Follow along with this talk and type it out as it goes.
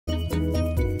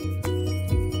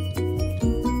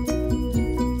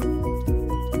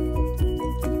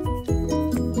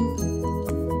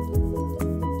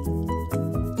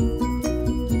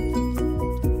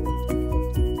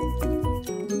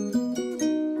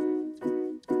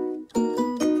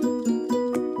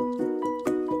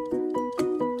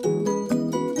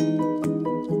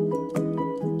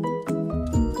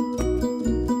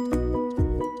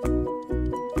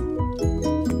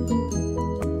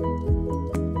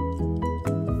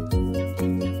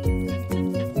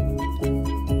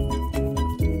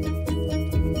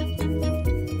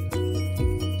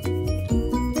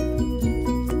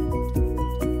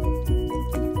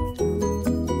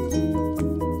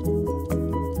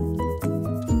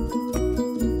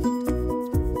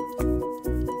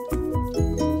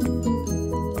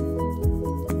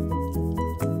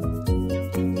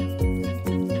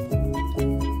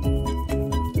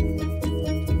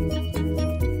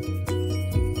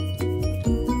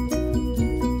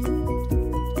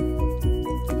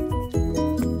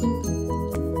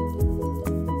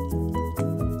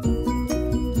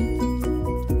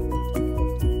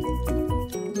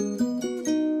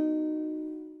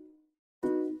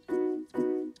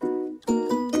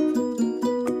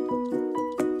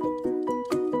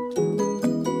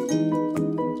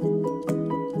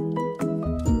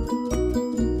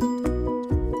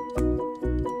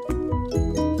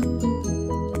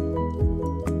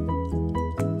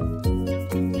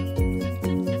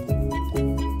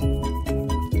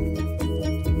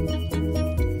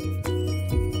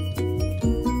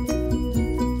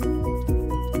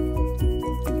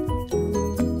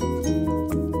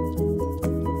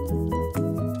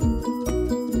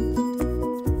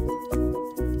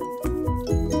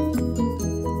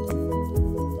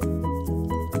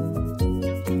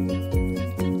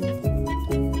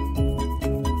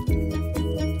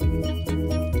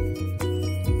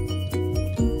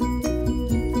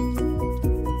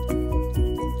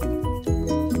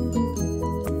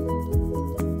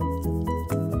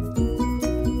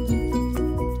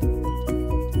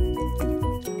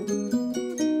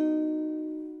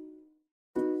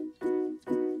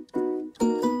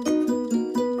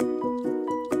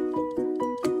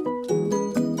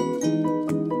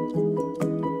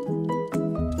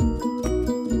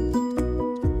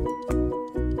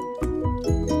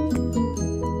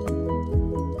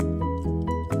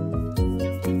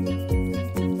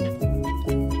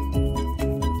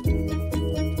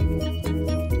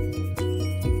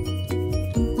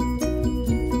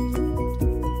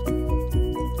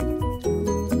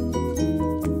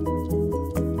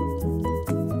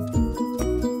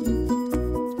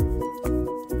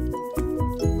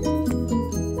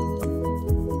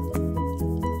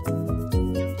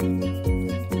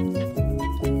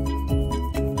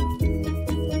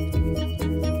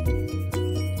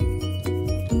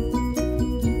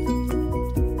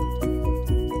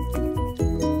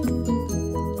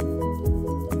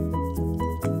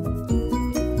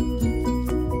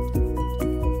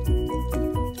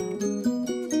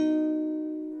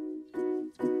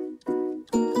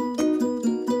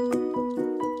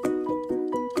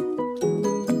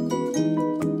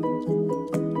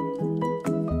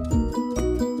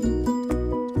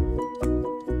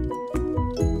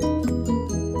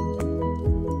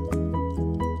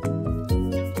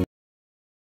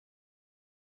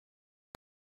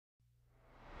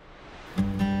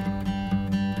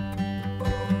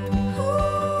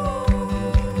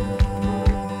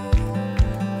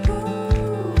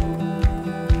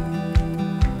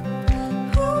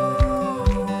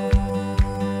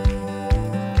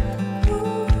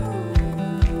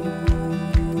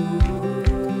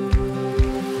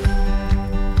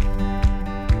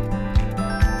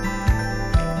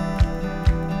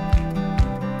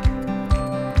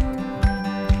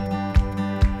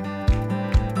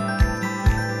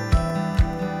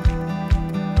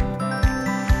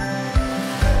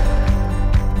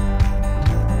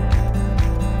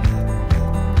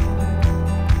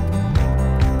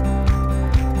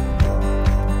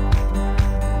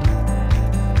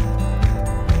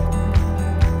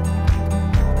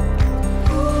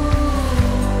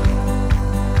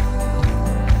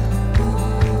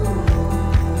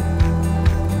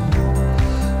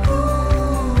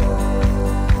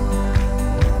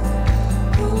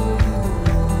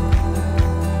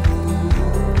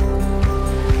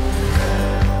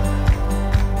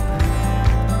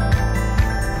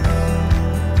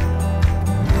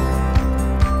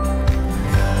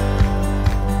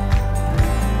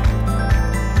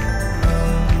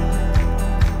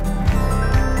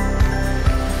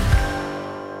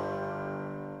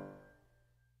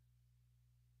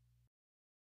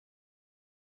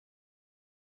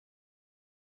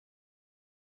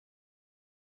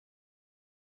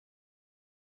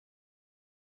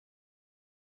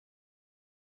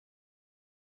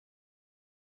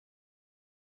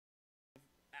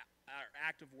our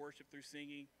act of worship through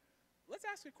singing, let's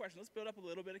ask a question. Let's build up a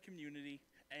little bit of community.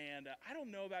 And I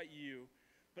don't know about you,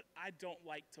 but I don't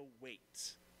like to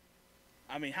wait.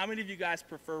 I mean, how many of you guys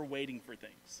prefer waiting for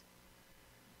things?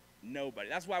 Nobody.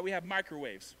 That's why we have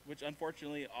microwaves, which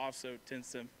unfortunately also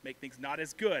tends to make things not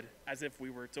as good as if we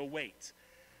were to wait.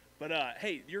 But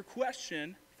hey, your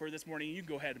question for this morning, you can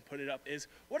go ahead and put it up, is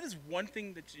what is one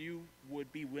thing that you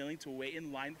would be willing to wait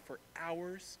in line for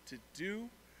hours to do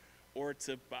or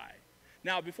to buy?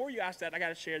 Now, before you ask that, I got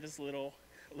to share this little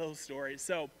story.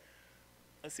 So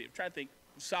let's see, I'm trying to think.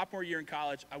 Sophomore year in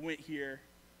college, I went here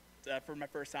for my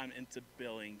first time into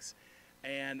Billings.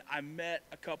 And I met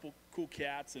a couple cool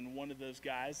cats, and one of those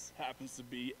guys happens to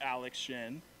be Alex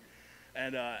Shin.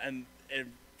 And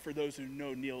for those who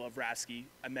know Neil Ovraski,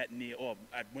 I met Neil. Well,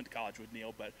 I went to college with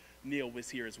Neil, but Neil was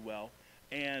here as well.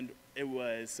 And it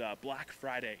was Black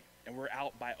Friday, and we're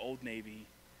out by Old Navy.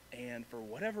 And for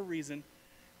whatever reason,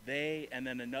 they and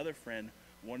then another friend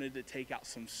wanted to take out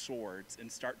some swords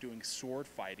and start doing sword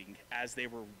fighting as they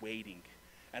were waiting.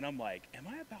 And I'm like, am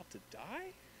I about to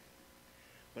die?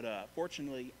 But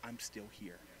fortunately, I'm still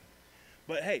here.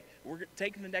 But hey, we're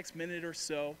taking the next minute or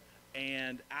so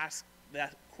and ask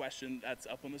that question that's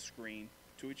up on the screen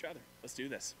to each other. Let's do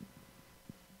this.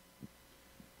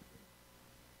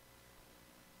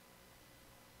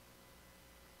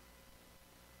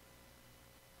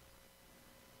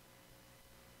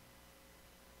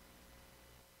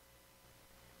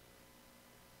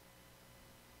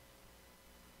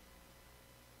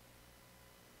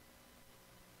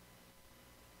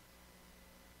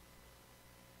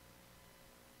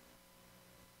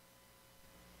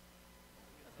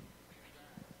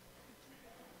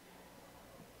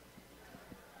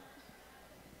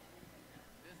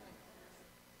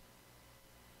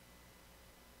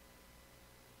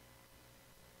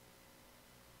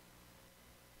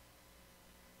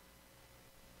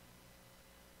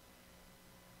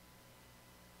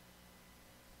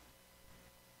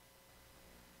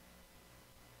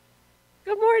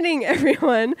 Good morning,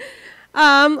 everyone.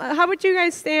 How about you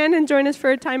guys stand and join us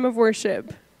for a time of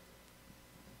worship?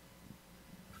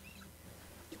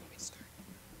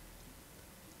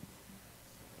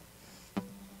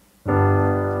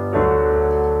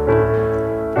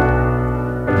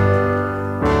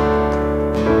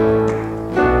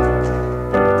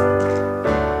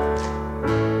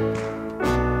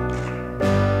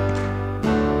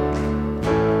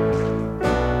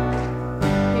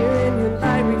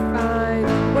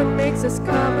 Us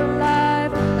come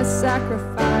alive, a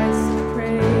sacrifice of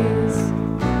praise.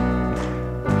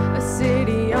 A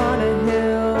city on a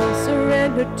hill,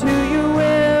 surrender to your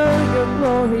will, your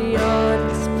glory on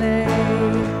display.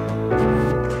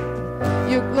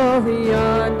 Your glory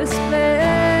on display.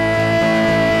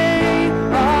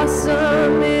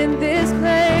 Awesome in this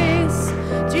place.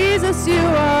 Jesus, you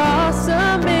are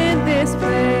awesome in this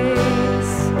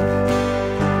place.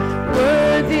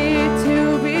 Worthy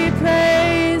to be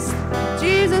praised.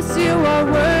 Jesus, you are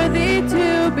worthy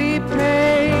to be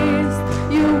praised.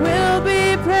 You will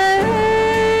be praised.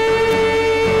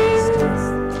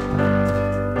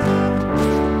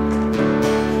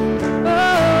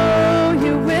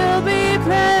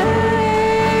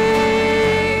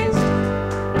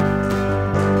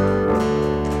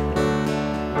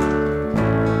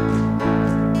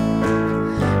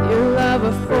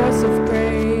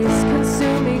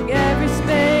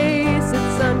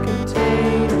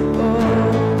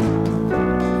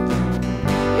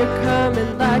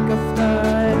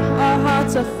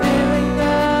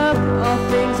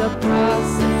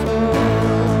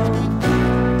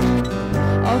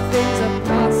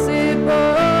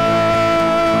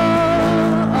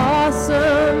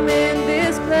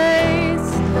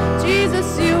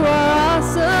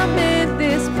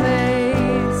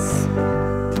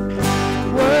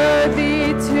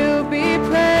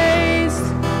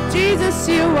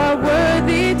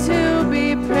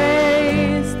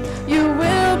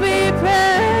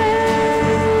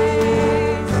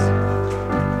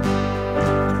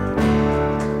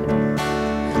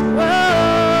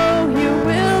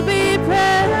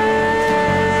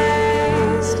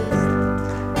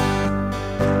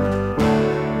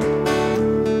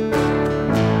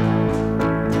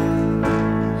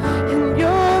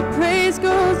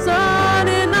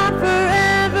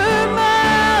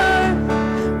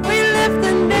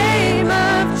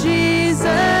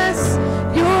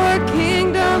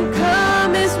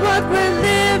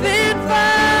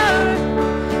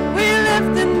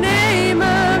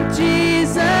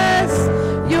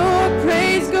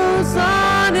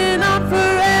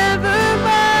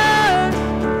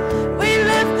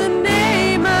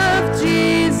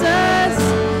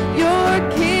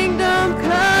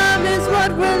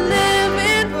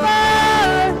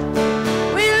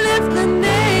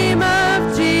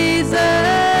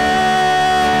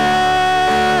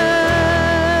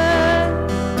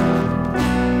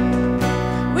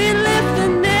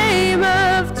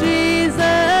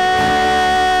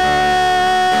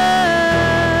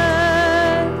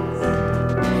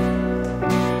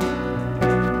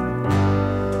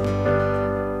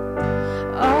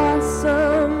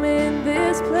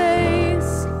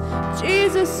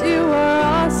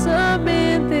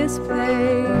 this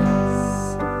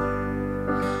place.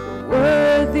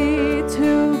 Worthy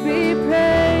to be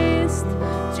praised.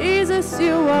 Jesus,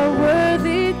 you are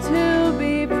worthy to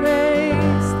be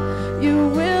praised. You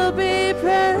will be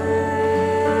praised.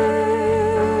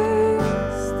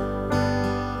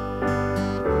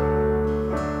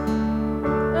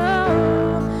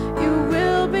 Oh, you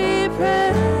will be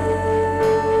praised.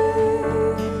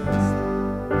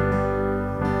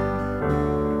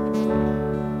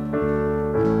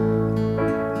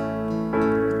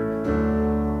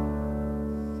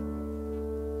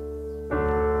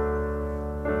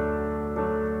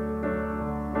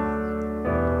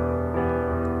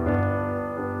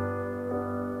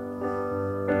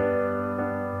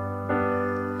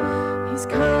 He's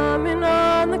coming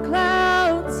on the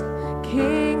clouds.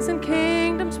 Kings and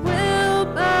kingdoms will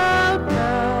bow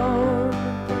down.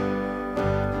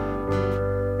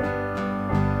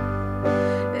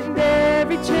 And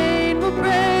every chain will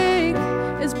break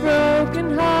as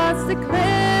broken hearts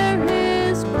declare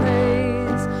his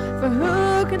praise. For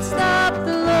who can stop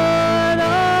the Lord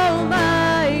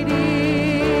Almighty?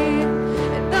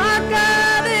 And our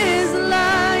God is the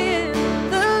Lion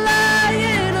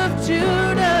of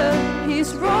Judah.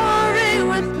 He's roaring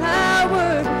with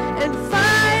power and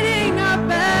fighting our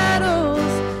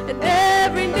battles, and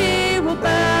every knee will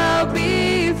bow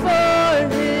before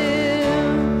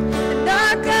him. And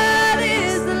our God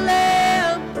is the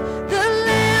Lamb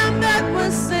that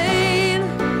was slain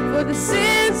for the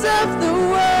sins of the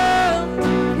world.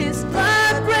 His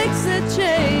blood breaks the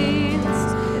chains,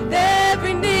 and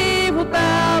every knee will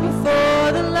bow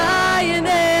before the Lion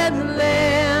and the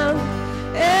Lamb.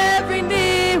 Every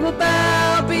knee will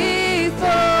bow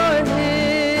before him.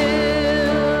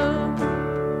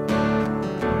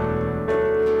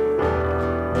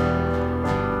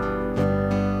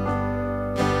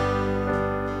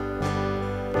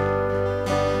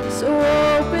 So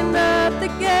open up the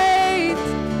gates,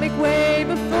 make way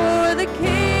before the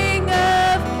King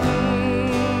of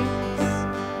Kings.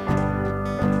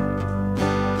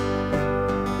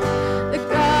 The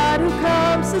God who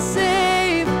comes to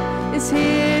save is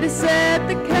here to set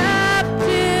the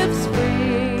captives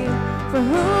free. For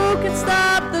who can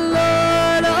stop the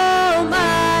Lord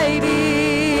Almighty?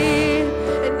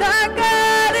 And our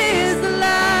God is the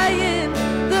Lion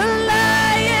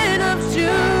of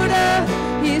Judah.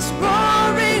 He's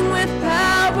roaring with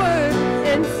power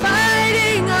and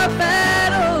fighting our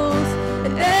battles,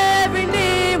 and every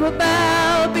knee will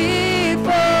bow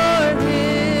before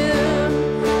him.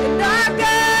 And our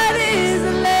God is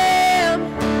the Lamb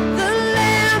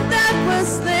that was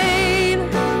slain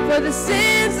for the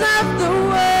sins of the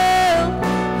world.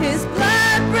 His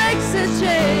blood breaks the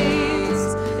chains,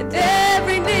 and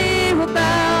every knee will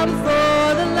bow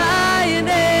before the Lion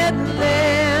and the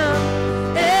Lamb.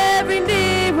 Every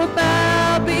knee will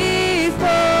bow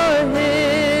before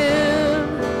him.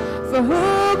 For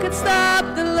who can stop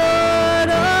the Lord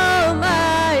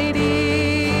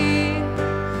Almighty?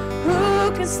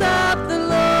 Who can stop the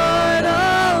Lord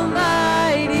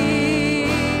Almighty?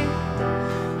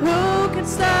 Who can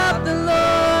stop the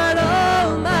Lord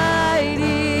Almighty?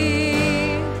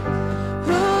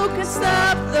 Who can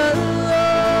stop the Lord?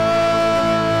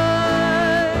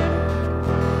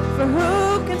 For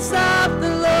who can stop the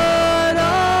Lord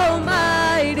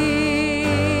Almighty?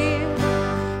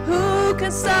 Who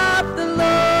can stop the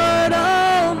Lord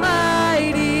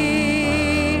Almighty?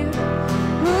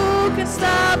 Who can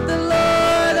stop the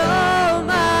Lord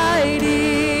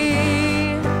Almighty?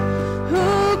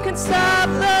 Who can stop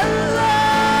the Lord?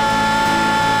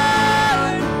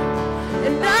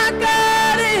 And our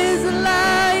God is the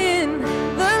Lion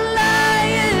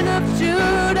of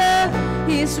Judah.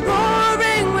 He's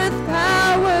roaring with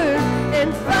power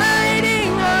and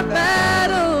fighting our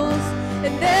battles,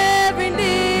 and every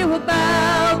knee will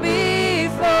bow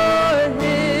before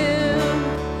him.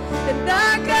 And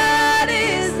our God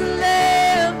is the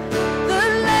Lamb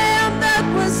that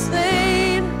was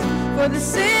slain for the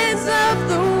sins of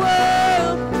the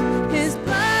world. His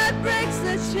blood breaks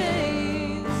the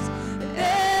chains, and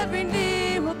every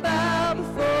knee will bow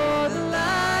before the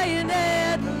Lion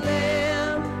and the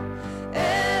Lamb.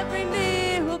 Every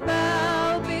knee will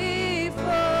bow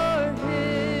before him.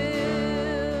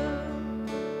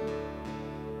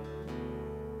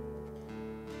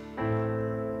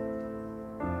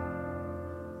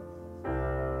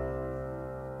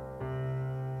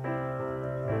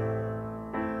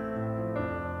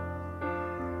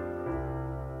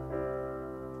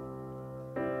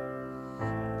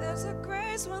 There's a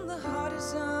grace when the heart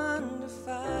is under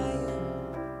fire.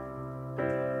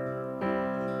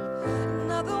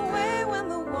 Another way when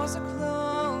the walls are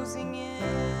closing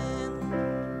in.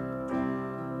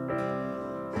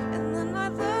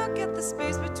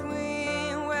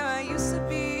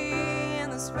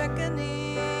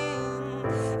 reckoning.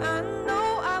 I know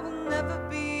I will never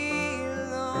be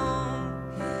alone.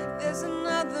 There's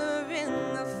another in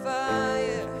the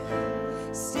fire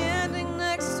standing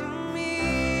next to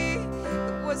me.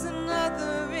 There was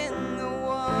another in the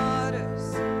waters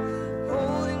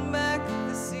holding back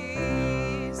the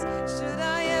seas. Should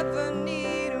I ever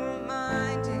need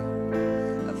reminding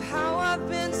of how I've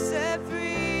been set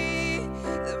free?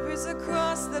 There is a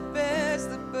cross that bears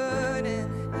the burden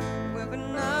where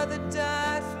another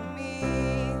died for me.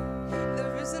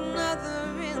 There is another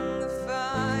in the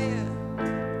fire.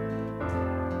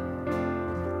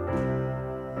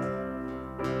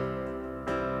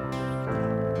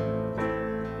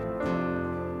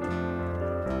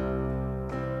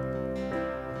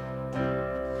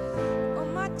 Oh,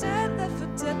 my dad left for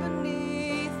dead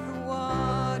beneath the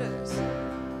waters.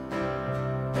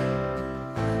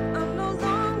 I'm no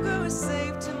longer a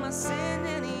slave to my sin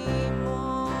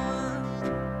anymore.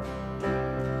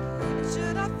 And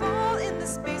should I fall in the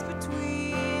space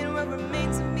between what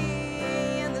remains of me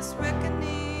and this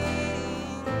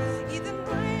reckoning, either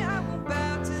way I won't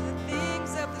bow to the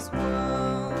things of this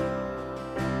world.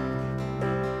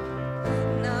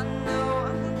 And I know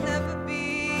I will never be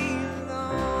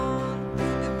alone.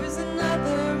 There is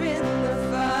another in the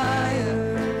fire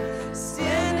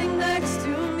standing next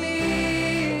to me.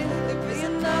 There is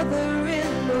another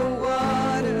in the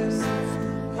waters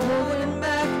holding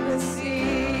back the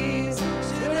seas.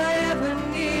 Should I ever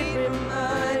need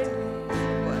reminding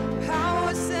what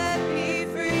power set me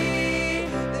free?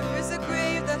 There is a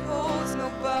grave that holds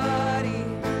nobody.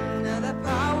 Now that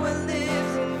power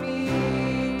lives in me.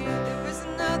 There is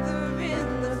another in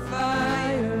the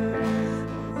fire.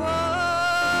 Whoa,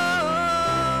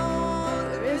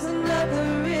 there is another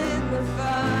in the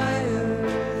fire.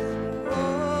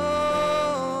 Whoa,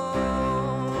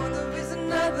 there is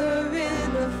another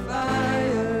in the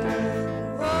fire.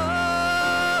 Whoa,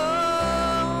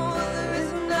 there is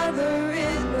another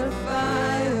in the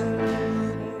fire.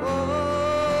 Whoa,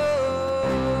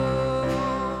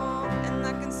 and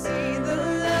I can see the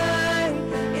light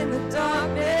in the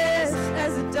darkness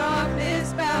as the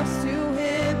darkness bows to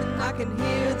him, and I can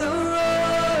hear the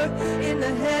roar in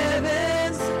the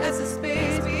heavens as the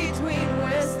space between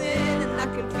west and I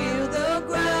can feel the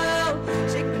ground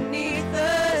shake beneath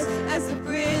us as the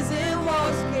prison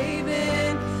walls cave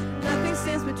in. Nothing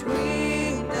stands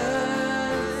between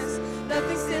us.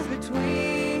 Nothing stands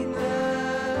between us.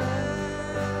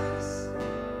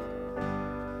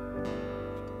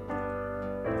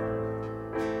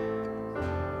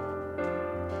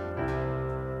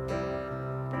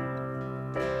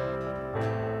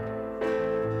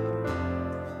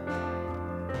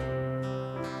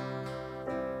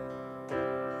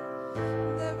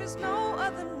 There is no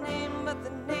other name but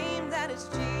the name that is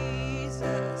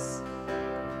Jesus.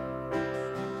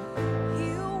 He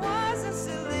who was and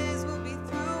still is will be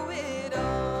through it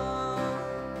all.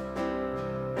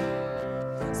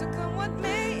 So come what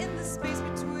may in the space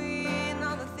between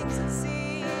all the things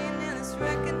unseen and this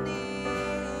reckoning,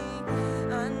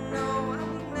 I know I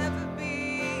will never be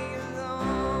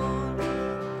alone.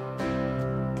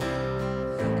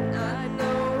 And I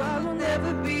know I will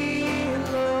never be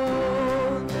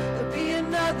alone. There'll be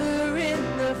another in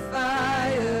the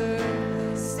fire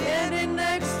standing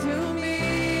next to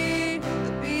me.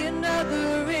 There'll be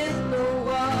another in the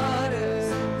waters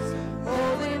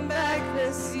holding back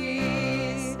the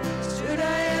seas. Should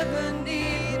I ever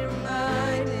need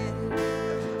reminding of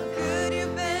how good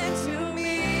you've been to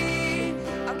me,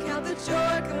 I'll count the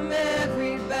joy come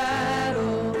every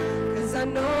battle, 'cause I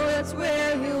know that's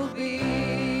where you'll be.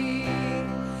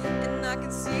 And I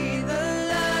can see the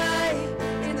light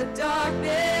in the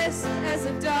darkness as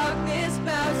the darkness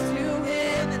bows to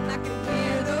him, and I can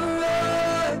hear the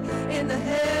roar in the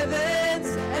heavens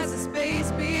as the space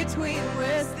between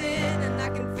west and I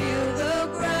can feel the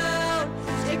ground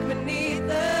shake beneath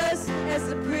us as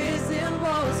the prison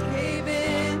walls cave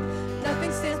in.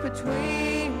 Nothing stands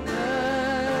between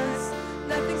us.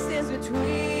 Nothing stands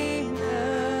between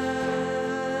us.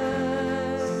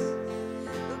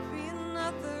 There'll be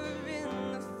another in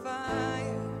the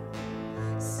fire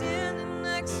standing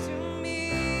next to me.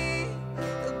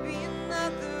 There'll be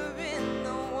another in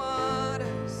the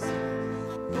waters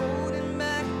holding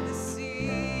back the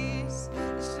seas.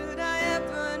 Should I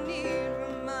ever need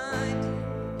reminding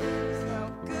of how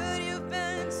good you've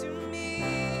been to me,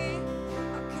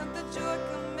 I'll count the joy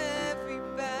come every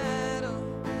battle,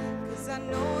 'cause I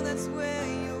know that's where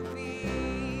you'll be.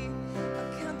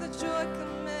 I'll count the joy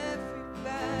come every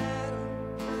battle,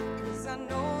 'cause I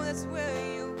know that's where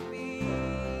you'll be.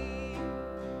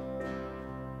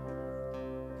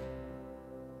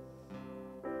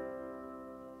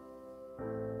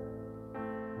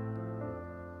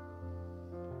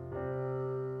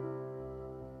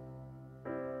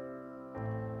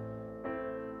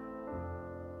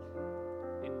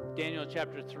 Daniel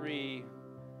chapter 3,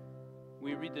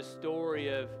 we read the story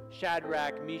of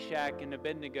Shadrach, Meshach, and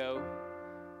Abednego.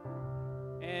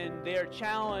 And they are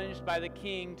challenged by the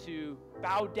king to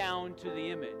bow down to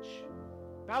the image.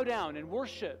 Bow down and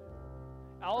worship,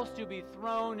 else you'll be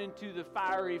thrown into the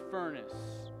fiery furnace.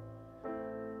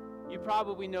 You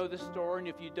probably know the story, and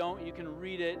if you don't, you can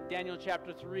read it, Daniel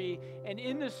chapter 3. And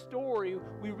in this story,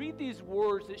 we read these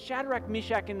words that Shadrach,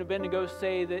 Meshach, and Abednego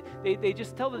say, that they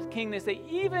just tell the king, they say,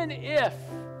 even if,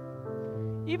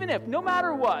 no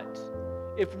matter what,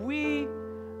 if we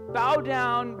bow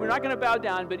down, we're not going to bow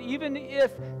down, but even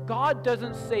if God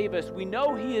doesn't save us, we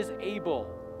know He is able.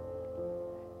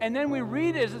 And then we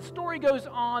read as the story goes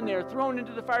on, they're thrown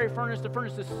into the fiery furnace. The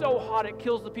furnace is so hot, it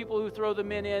kills the people who throw the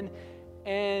men in.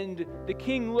 And the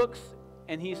king looks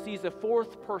and he sees a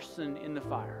fourth person in the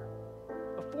fire.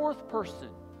 A fourth person.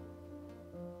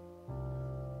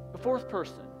 A fourth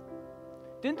person.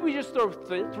 Didn't we just throw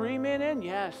three men in?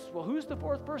 Yes. Well, who's the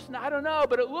fourth person? I don't know,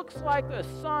 but it looks like the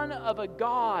son of a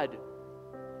god.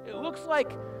 It looks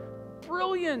like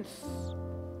brilliance.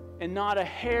 And not a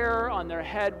hair on their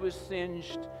head was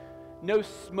singed. No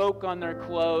smoke on their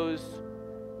clothes.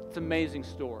 It's an amazing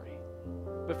story.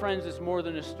 But friends, it's more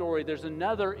than a story. There's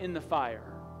another in the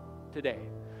fire today.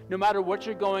 No matter what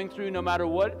you're going through, no matter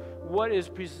what is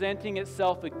presenting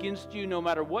itself against you, no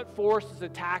matter what force is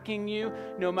attacking you,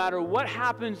 no matter what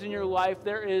happens in your life,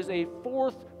 there is a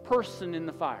fourth person in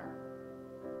the fire.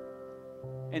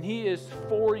 And He is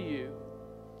for you.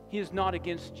 He is not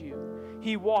against you.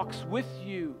 He walks with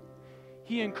you.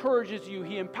 He encourages you.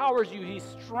 He empowers you. He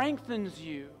strengthens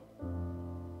you.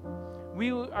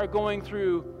 We are going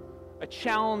through a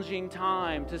challenging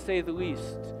time, to say the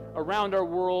least, around our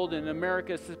world, in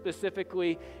America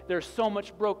specifically. There's so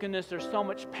much brokenness, there's so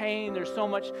much pain, there's so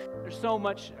much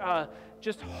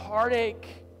just heartache.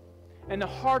 And the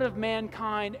heart of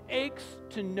mankind aches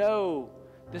to know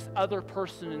this other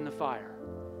person in the fire.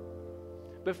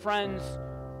 But friends,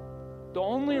 the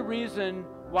only reason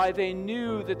why they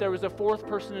knew that there was a fourth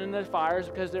person in the fire is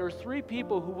because there were three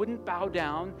people who wouldn't bow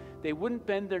down, they wouldn't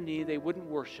bend their knee, they wouldn't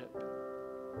worship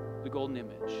the golden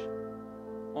image.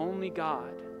 Only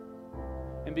God.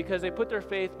 And because they put their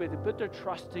faith, but they put their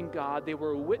trust in God, they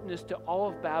were a witness to all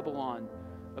of Babylon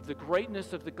of the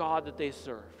greatness of the God that they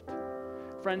served.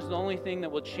 Friends, the only thing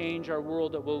that will change our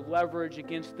world, that will leverage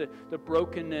against the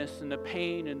brokenness and the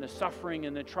pain and the suffering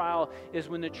and the trial, is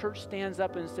when the church stands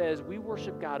up and says, we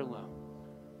worship God alone.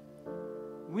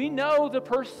 We know the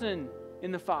person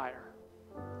in the fire,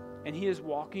 and He is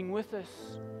walking with us.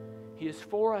 He is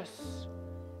for us.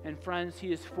 And friends,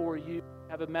 He is for you. We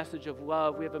have a message of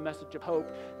love. We have a message of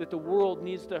hope that the world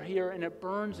needs to hear, and it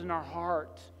burns in our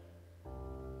heart.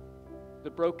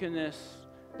 The brokenness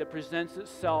that presents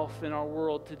itself in our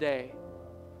world today.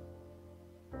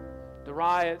 The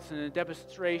riots and the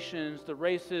demonstrations, the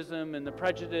racism and the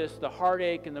prejudice, the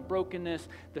heartache and the brokenness,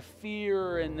 the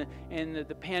fear and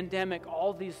the pandemic,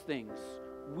 all these things.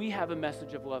 We have a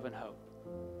message of love and hope.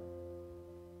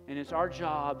 And it's our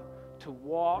job to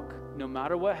walk, no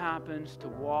matter what happens, to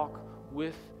walk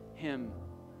with Him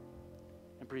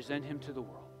and present Him to the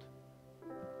world.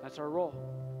 That's our role.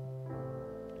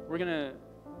 We're going to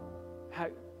have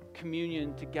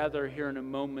communion together here in a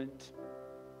moment.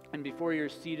 And before you're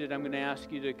seated, I'm going to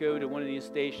ask you to go to one of these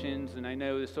stations. And I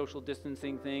know the social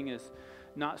distancing thing is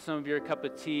not some of your cup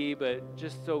of tea, but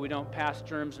just so we don't pass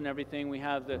germs and everything, we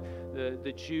have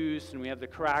the juice and we have the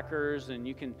crackers, and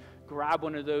you can grab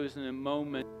one of those in a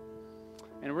moment.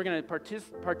 And we're going to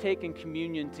partake in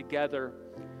communion together.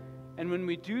 And when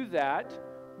we do that,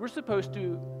 we're supposed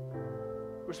to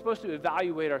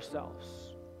evaluate ourselves.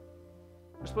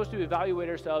 We're supposed to evaluate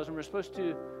ourselves, and we're supposed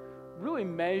to really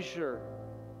measure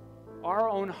our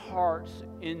own hearts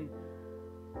in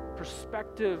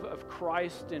perspective of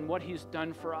Christ and what He's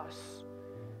done for us.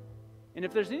 And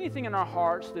if there's anything in our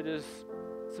hearts that is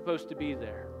supposed to be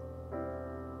there,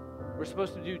 we're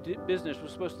supposed to do business. We're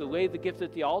supposed to lay the gift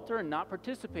at the altar and not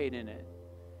participate in it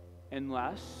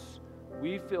unless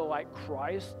we feel like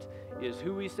Christ is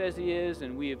who He says He is,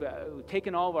 and we've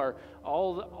taken all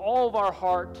of our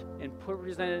heart and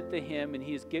presented it to Him, and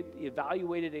He's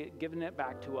evaluated it, given it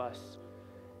back to us,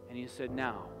 and He said,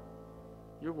 now,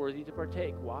 you're worthy to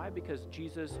partake. Why? Because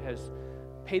Jesus has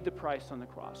paid the price on the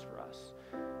cross for us.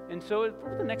 And so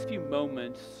for the next few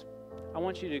moments, I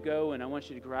want you to go and I want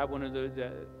you to grab one of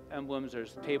the emblems.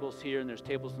 There's tables here and there's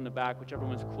tables in the back, whichever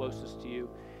one's closest to you.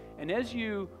 And as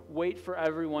you wait for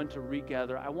everyone to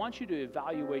regather, I want you to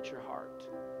evaluate your heart.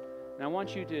 And I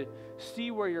want you to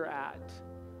see where you're at.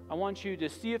 I want you to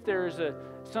see if there's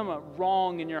some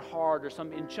wrong in your heart or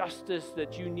some injustice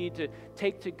that you need to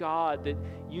take to God, that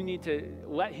you need to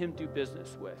let Him do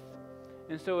business with.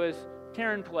 And so as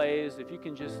Taryn plays, if you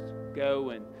can just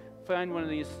go and find one of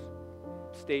these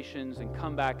stations and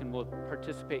come back, and we'll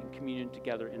participate in communion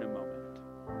together in a moment.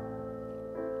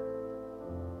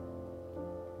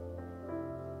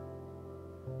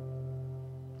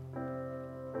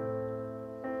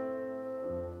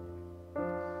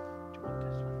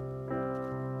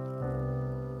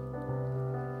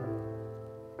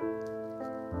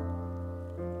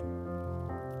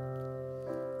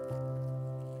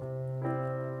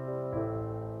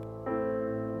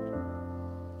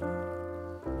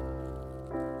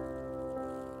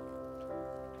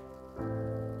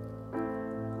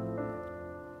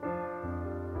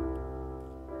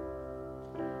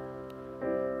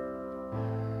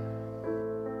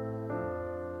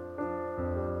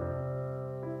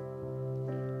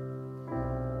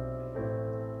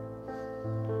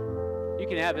 You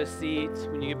can have a seat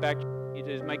when you get back.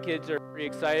 My kids are pretty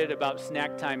excited about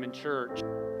snack time in church.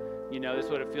 You know, this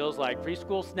is what it feels like.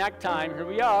 Preschool snack time. Here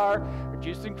we are. We're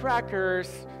juicing crackers.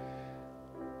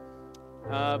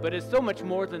 But it's so much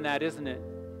more than that, isn't it?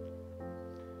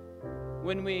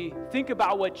 When we think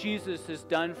about what Jesus has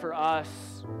done for us,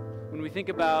 when we think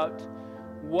about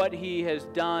what He has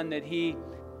done, that He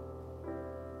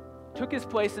took His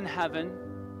place in heaven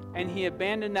and He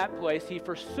abandoned that place, He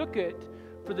forsook it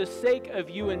for the sake of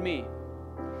you and me.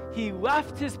 He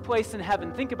left His place in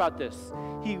heaven. Think about this.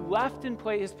 He left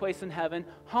His place in heaven,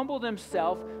 humbled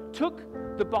Himself,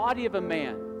 took the body of a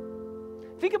man.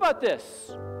 Think about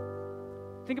this.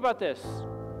 Think about this.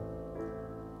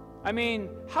 I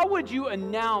mean, how would you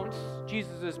announce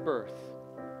Jesus' birth?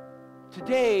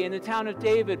 Today in the town of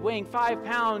David, weighing 5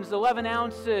 pounds, 11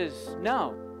 ounces.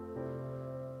 No.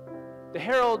 The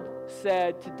herald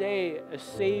said, today a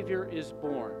Savior is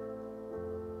born.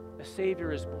 A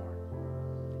Savior is born.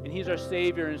 And He's our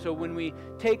Savior. And so when we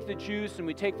take the juice and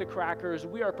we take the crackers,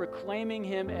 we are proclaiming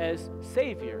Him as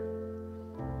Savior.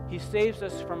 He saves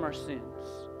us from our sins.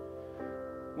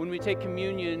 When we take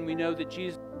communion, we know that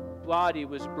Jesus' body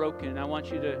was broken. I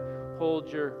want you to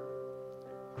hold your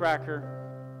cracker.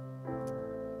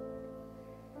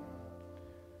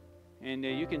 And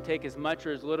you can take as much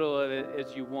or as little of it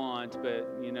as you want, but,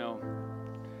 you know.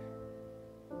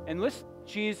 And let's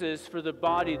Jesus for the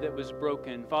body that was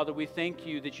broken. Father, we thank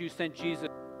You that You sent Jesus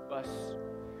to us,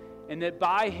 and that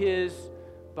by His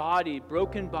body,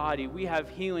 broken body, we have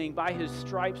healing. By His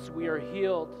stripes we are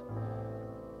healed.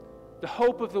 The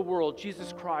hope of the world,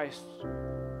 Jesus Christ,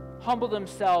 humbled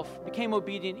Himself, became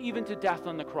obedient even to death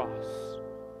on the cross.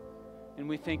 And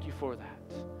we thank You for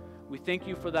that. We thank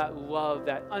You for that love,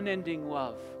 that unending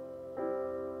love,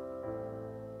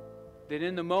 that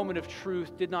in the moment of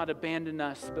truth did not abandon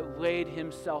us, but laid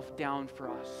Himself down for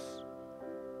us.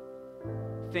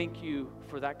 Thank You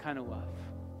for that kind of love.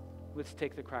 Let's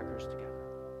take the crackers together.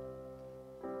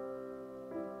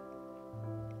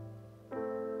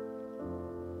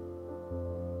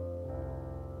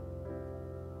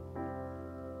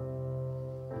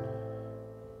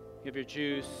 You have your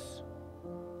juice.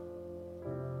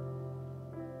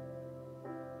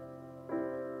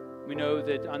 We know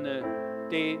that on the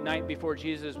night before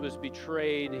Jesus was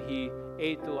betrayed, He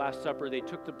ate the Last Supper. They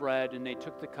took the bread and they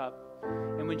took the cup.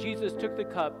 And when Jesus took the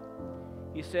cup,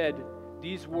 He said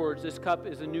these words, "This cup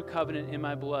is a new covenant in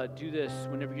My blood. Do this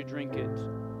whenever you drink it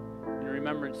in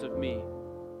remembrance of Me."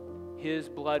 His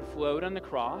blood flowed on the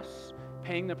cross,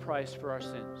 paying the price for our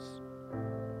sins.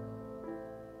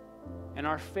 And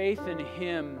our faith in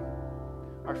Him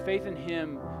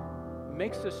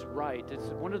makes us right. It's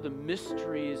one of the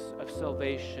mysteries of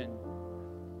salvation,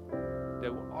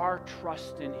 that our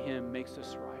trust in Him makes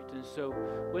us right. And so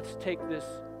let's take this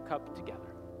cup together.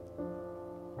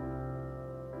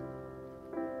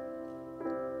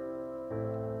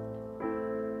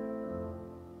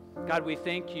 God, we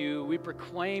thank You. We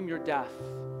proclaim Your death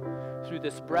through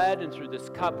this bread and through this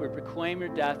cup. We proclaim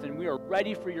Your death, and we are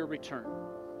ready for Your return.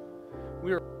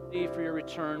 We are ready for Your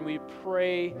return. We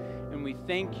pray and we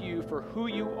thank You for who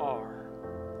You are,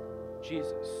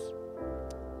 Jesus.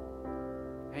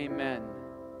 Amen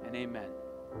and amen.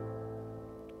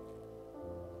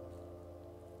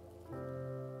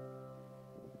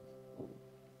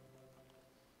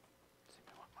 See if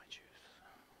I want my juice.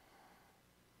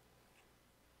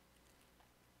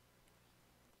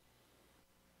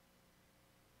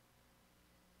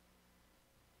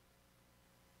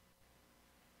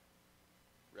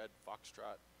 Red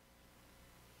Foxtrot,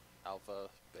 Alpha,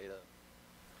 Beta.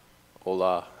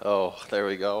 Hola. Oh, there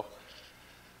we go.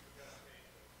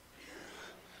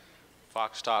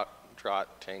 Foxtrot,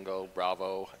 Tango,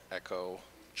 Bravo, Echo,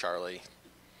 Charlie.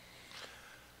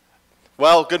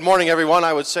 Well, good morning, everyone.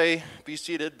 I would say be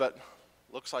seated, but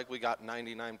looks like we got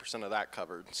 99% of that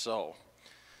covered. So,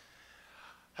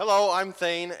 hello, I'm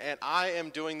Thane, and I am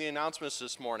doing the announcements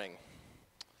this morning.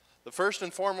 The first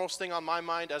and foremost thing on my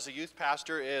mind as a youth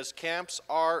pastor is camps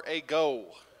are a go.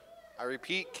 I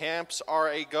repeat, camps are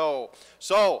a go.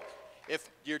 So, if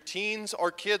your teens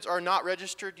or kids are not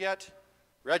registered yet,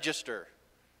 register.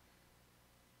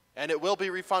 And it will be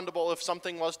refundable if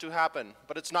something was to happen,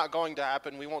 but it's not going to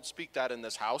happen. We won't speak that in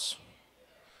this house.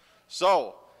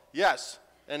 So, yes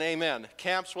and amen.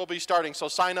 Camps will be starting, so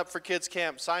sign up for kids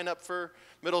camp, sign up for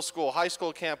middle school, high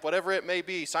school camp, whatever it may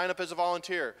be. Sign up as a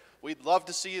volunteer. We'd love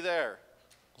to see you there.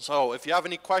 So if you have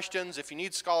any questions, if you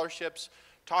need scholarships,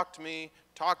 talk to me,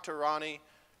 talk to Ronnie,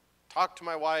 talk to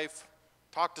my wife,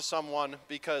 talk to someone,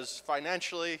 because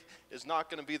financially is not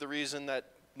going to be the reason that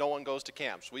no one goes to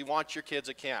camps. We want your kids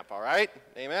at camp, all right?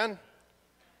 Amen?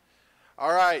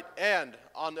 All right, and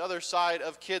on the other side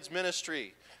of kids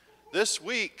ministry, this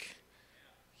week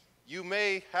you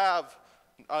may have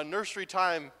a nursery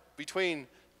time between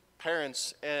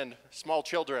parents and small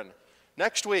children.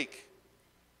 Next week,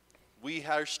 we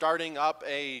are starting up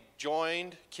a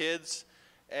joined kids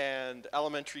and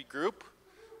elementary group.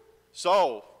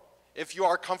 So, if you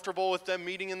are comfortable with them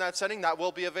meeting in that setting, that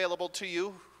will be available to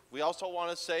you. We also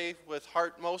want to say with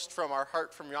heartmost from our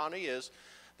heart from Yanni is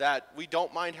that we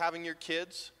don't mind having your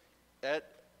kids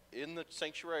in the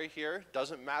sanctuary here.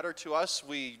 Doesn't matter to us.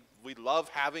 We love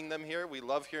having them here. We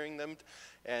love hearing them,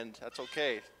 and that's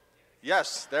okay.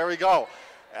 Yes, there we go.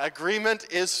 Agreement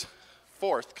is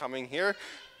forthcoming here.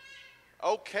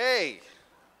 Okay.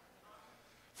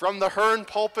 From the Hearn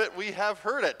pulpit, we have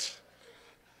heard it.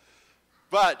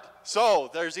 But, so,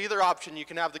 there's either option. You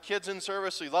can have the kids in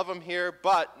service, we love them here,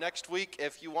 but next week,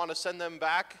 if you want to send them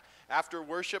back after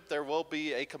worship, there will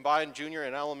be a combined junior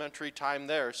and elementary time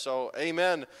there. So,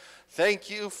 amen. Thank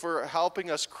you for helping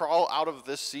us crawl out of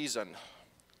this season.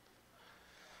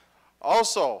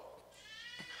 Also,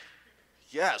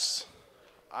 yes,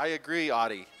 I agree,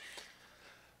 Audie.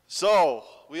 So,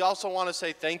 we also want to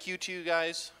say thank you to you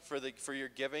guys for your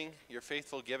giving, your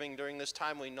faithful giving during this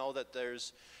time. We know that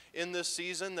in this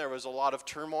season, there was a lot of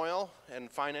turmoil, and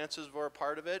finances were a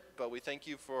part of it, but we thank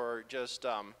you for just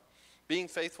being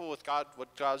faithful with God,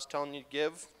 what God's telling you to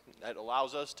give. That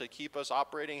allows us to keep us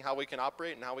operating how we can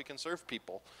operate and how we can serve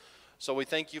people. So we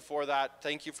thank you for that.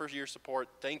 Thank you for your support.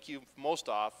 Thank you most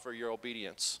off for your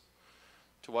obedience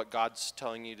to what God's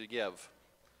telling you to give.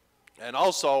 And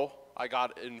also, I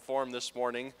got informed this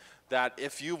morning that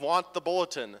if you want the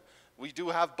bulletin, we do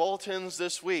have bulletins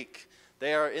this week.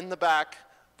 They are in the back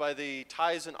by the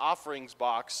tithes and offerings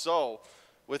box. So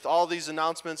with all these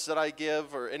announcements that I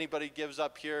give or anybody gives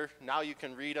up here, now you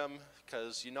can read them,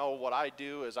 because you know what I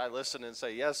do is I listen and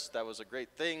say, yes, that was a great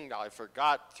thing. I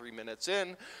forgot 3 minutes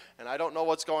in, and I don't know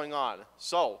what's going on.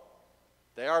 So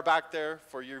they are back there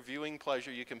for your viewing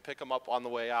pleasure. You can pick them up on the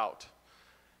way out.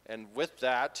 And with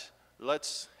that,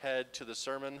 let's head to the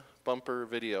sermon bumper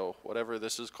video, whatever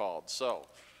this is called. So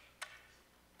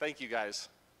thank you, guys.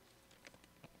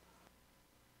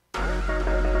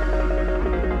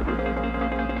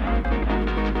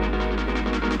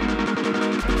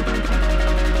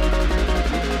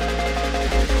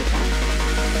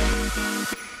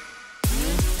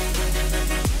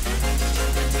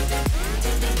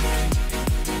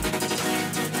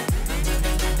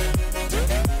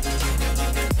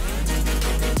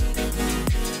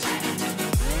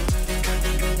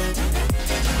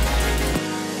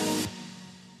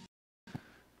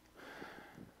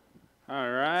 All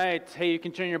right. Hey, you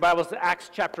can turn your Bibles to Acts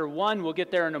chapter 1. We'll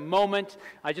get there in a moment.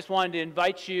 I just wanted to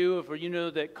invite you, for you know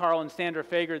that Carl and Sandra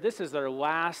Fager, this is their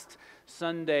last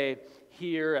Sunday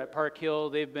here at Parkhill.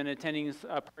 They've been attending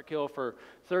Parkhill for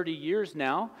 30 years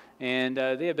now, and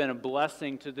they have been a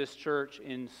blessing to this church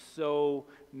in so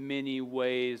many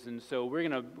ways. And so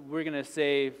we're gonna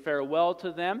say farewell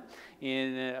to them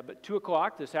in about 2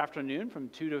 o'clock this afternoon, from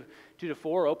 2 to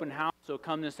 4, open house. So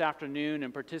come this afternoon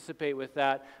and participate with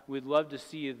that. We'd love to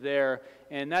see you there.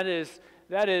 And that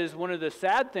is one of the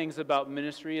sad things about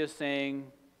ministry, is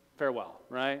saying farewell,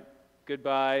 right?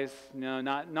 Goodbyes. No,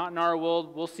 not in our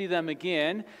world. We'll see them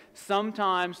again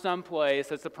sometime, someplace.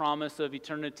 That's the promise of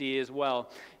eternity as well.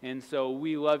 And so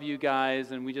we love you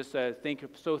guys, and we just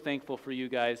so thankful for you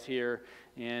guys here.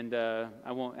 And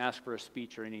I won't ask for a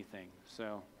speech or anything.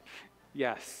 So.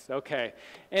 Yes, okay.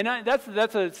 And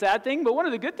that's a sad thing, but one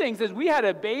of the good things is we had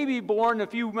a baby born a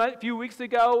few weeks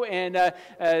ago, and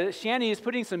Shani is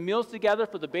putting some meals together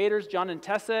for the Baders. John and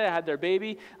Tessa had their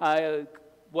baby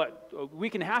a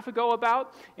week and a half ago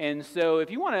about. And so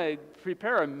if you want to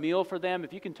prepare a meal for them,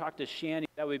 if you can talk to Shani,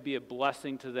 that would be a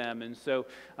blessing to them. And so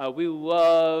we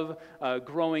love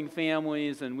growing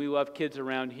families, and we love kids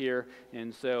around here.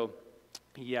 And so,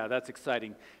 yeah, that's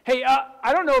exciting. Hey,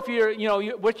 I don't know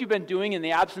if what you've been doing in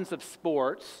the absence of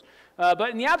sports, but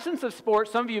in the absence of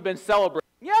sports, some of you have been celebrating.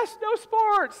 Yes, no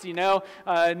sports,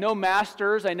 no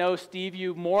Masters. I know, Steve,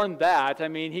 you mourned that. I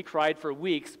mean, he cried for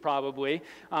weeks probably.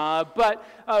 But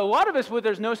a lot of us, when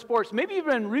there's no sports, maybe you've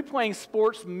been replaying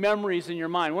sports memories in your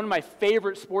mind. One of my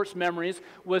favorite sports memories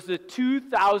was the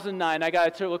 2009, I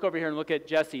got to look over here and look at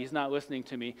Jesse. He's not listening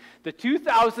to me. The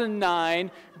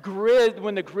 2009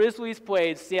 when the Grizzlies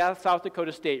played South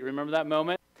Dakota State. Remember that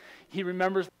moment? He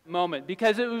remembers that moment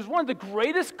because it was one of the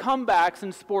greatest comebacks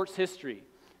in sports history.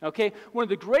 Okay, one of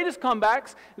the greatest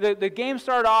comebacks. The game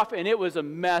started off, and it was a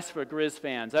mess for Grizz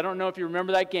fans. I don't know if you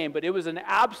remember that game, but it was an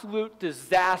absolute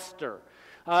disaster.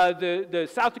 The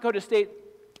South Dakota State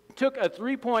took a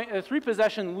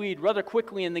three-possession lead rather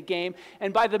quickly in the game,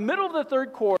 and by the middle of the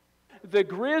third quarter, the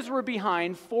Grizz were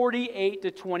behind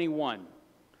 48-21.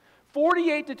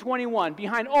 48-21,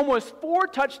 behind almost 4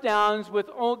 touchdowns with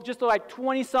just like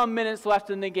 20-some minutes left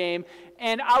in the game.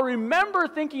 And I remember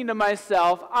thinking to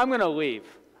myself, I'm going to leave.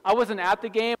 I wasn't at the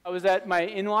game. I was at my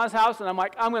in-laws' house, and I'm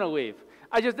like, I'm going to leave.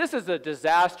 This is a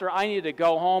disaster. I need to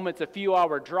go home. It's a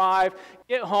few-hour drive.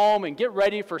 Get home and get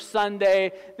ready for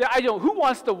Sunday. Who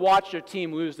wants to watch your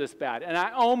team lose this bad? And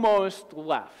I almost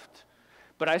left.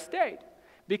 But I stayed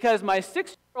because my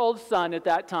 6-year-old son at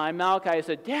that time, Malachi,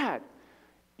 said, Dad,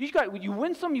 you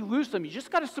win some, you lose some. You just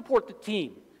got to support the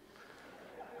team.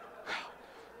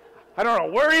 I don't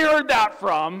know where he heard that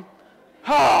from.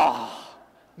 Oh,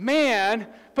 man,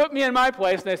 put me in my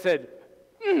place, and I said,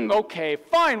 okay,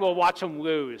 fine, we'll watch them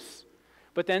lose.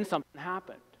 But then something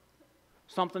happened.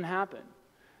 Something happened.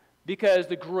 Because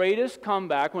the greatest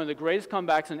comeback, one of the greatest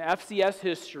comebacks in FCS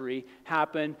history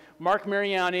happened. Mark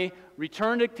Mariani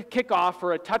returned to kickoff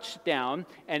for a touchdown,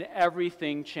 and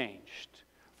everything changed.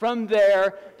 From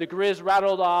there, the Grizz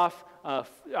rattled off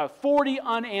 40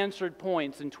 unanswered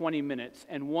points in 20 minutes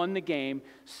and won the game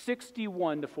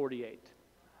 61-48.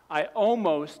 I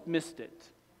almost missed it.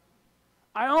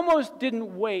 I almost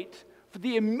didn't wait for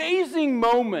the amazing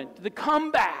moment, the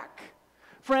comeback.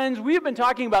 Friends, we've been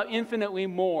talking about infinitely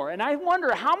more, and I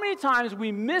wonder how many times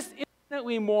we miss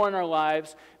infinitely more in our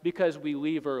lives because we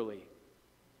leave early.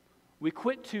 We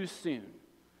quit too soon.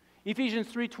 Ephesians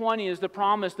 3:20 is the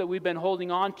promise that we've been holding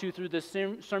on to through this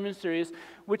sermon series,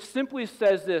 which simply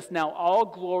says this: now all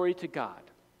glory to God.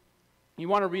 You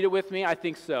want to read it with me? I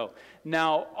think so.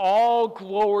 Now all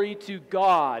glory to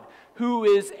God, who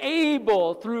is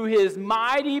able through his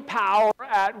mighty power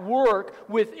at work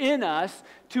within us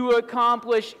to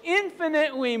accomplish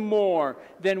infinitely more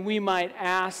than we might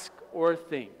ask or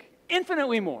think.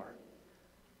 Infinitely more.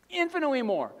 Infinitely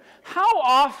more. How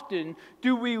often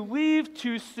do we leave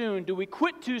too soon? Do we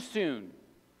quit too soon?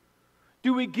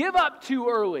 Do we give up too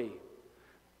early?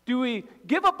 Do we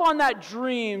give up on that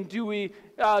dream? Do we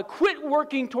quit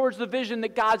working towards the vision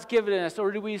that God's given us?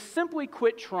 Or do we simply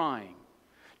quit trying?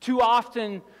 Too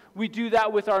often we do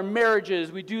that with our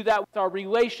marriages. We do that with our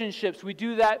relationships. We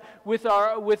do that with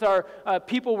our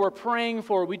people we're praying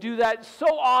for. We do that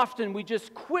so often we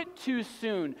just quit too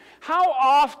soon. How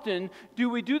often do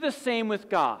we do the same with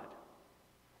God?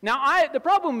 Now, the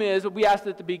problem is, we asked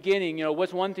at the beginning,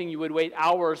 what's one thing you would wait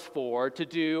hours for to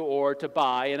do or to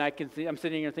buy? And I'm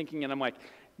sitting here thinking, and I'm like,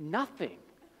 nothing.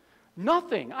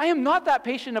 Nothing. I am not that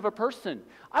patient of a person.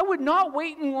 I would not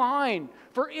wait in line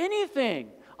for anything.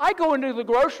 I go into the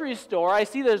grocery store, I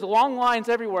see there's long lines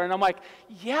everywhere, and I'm like,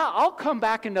 yeah, I'll come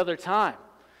back another time.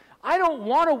 I don't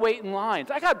want to wait in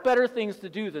lines. I got better things to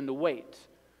do than to wait.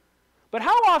 But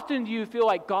how often do you feel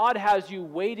like God has you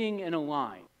waiting in a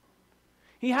line?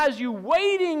 He has you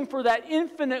waiting for that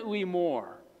infinitely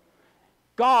more.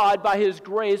 God, by his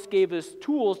grace, gave us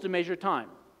tools to measure time.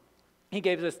 He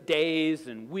gave us days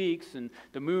and weeks, and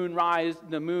the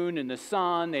moon and the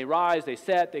sun, they rise, they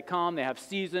set, they come, they have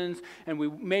seasons, and we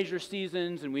measure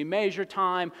seasons, and we measure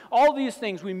time. All these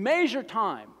things, we measure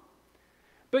time.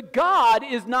 But God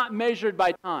is not measured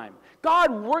by time.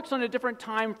 God works on a different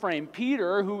time frame.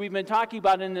 Peter, who we've been talking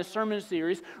about in this sermon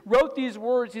series, wrote these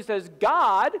words. He says,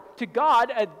 to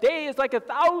God, a day is like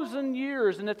 1,000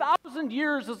 years, and 1,000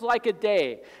 years is like a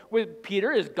day. With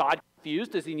Peter, is God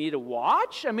confused? Does he need a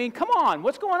watch? I mean, come on,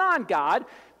 what's going on, God?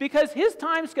 Because his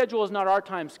time schedule is not our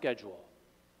time schedule.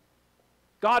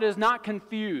 God is not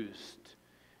confused.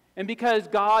 And because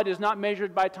God is not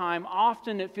measured by time,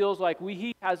 often it feels like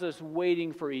he has us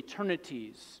waiting for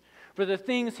eternities, for the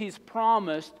things he's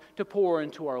promised to pour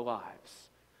into our lives.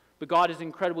 But God is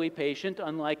incredibly patient,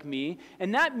 unlike me,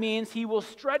 and that means He will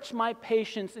stretch my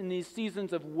patience in these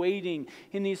seasons of waiting,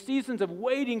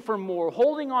 for more,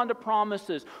 holding on to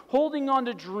promises, holding on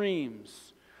to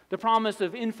dreams. The promise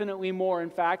of infinitely more,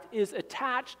 in fact, is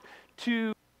attached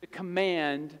to the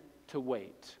command to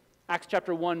wait. Acts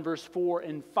chapter 1, verse 4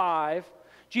 and 5.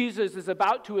 Jesus is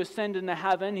about to ascend into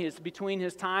heaven. He is between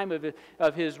his time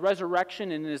of his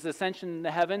resurrection and his ascension into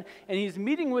heaven, and he's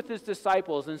meeting with his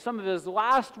disciples, and some of his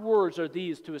last words are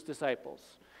these to his disciples.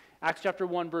 Acts chapter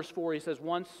 1, verse 4, he says,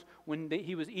 once when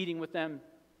he was eating with them,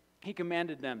 he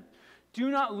commanded them, "Do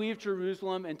not leave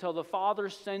Jerusalem until the Father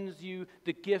sends you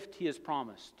the gift he has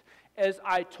promised. As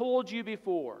I told you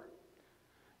before,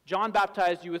 John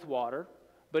baptized you with water,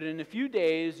 but in a few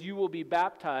days you will be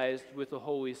baptized with the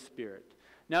Holy Spirit."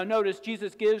 Now notice,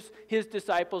 Jesus gives his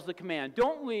disciples the command,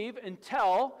 don't leave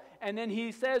until, and then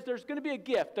he says there's going to be a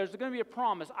gift, there's going to be a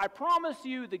promise. I promise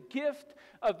you the gift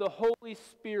of the Holy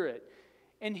Spirit.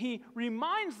 And he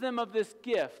reminds them of this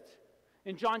gift.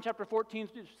 In John chapter 14,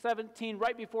 17,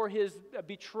 right before his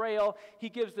betrayal, he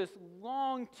gives this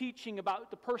long teaching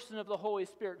about the person of the Holy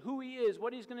Spirit, who he is,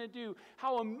 what he's going to do,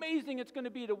 how amazing it's going to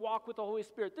be to walk with the Holy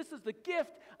Spirit. This is the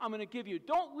gift I'm going to give you.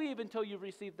 Don't leave until you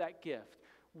receive that gift.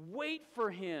 Wait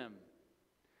for him.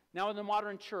 Now, in the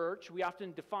modern church, we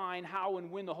often define how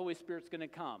and when the Holy Spirit's going to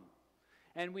come.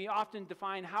 And we often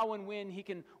define how and when he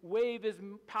can wave his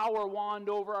power wand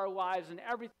over our lives and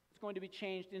everything is going to be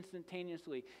changed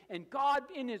instantaneously. And God,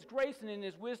 in his grace and in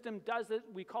his wisdom, does it.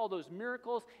 We call those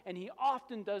miracles, and he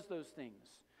often does those things.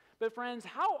 But friends,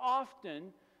 how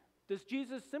often does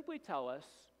Jesus simply tell us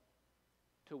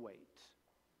to wait?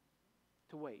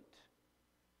 To wait.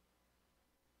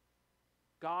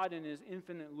 God in his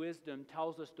infinite wisdom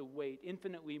tells us to wait.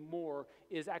 Infinitely more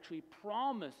is actually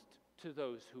promised to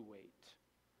those who wait.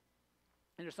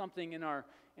 And there's something in our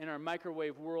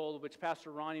microwave world, which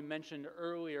Pastor Ronnie mentioned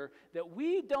earlier, that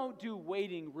we don't do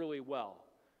waiting really well.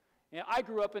 You know, I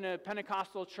grew up in a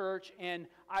Pentecostal church, and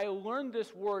I learned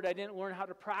this word. I didn't learn how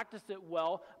to practice it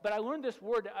well, but I learned this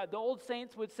word. The old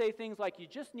saints would say things like, you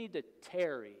just need to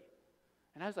tarry.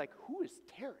 And I was like, who is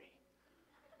tarry?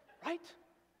 Right?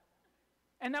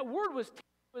 And that word was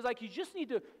like, you just need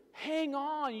to hang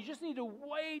on. You just need to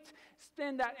wait,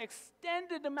 spend that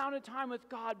extended amount of time with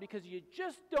God, because you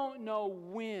just don't know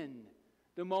when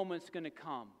the moment's going to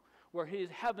come where his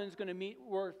heaven's going to meet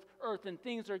earth and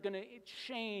things are going to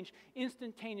change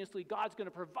instantaneously. God's going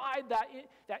to provide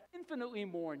that infinitely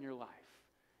more in your life.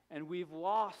 And we've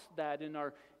lost that in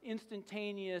our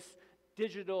instantaneous,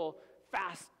 digital,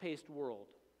 fast-paced world.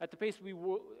 At the pace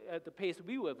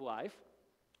we live life,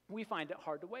 we find it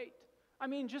hard to wait. I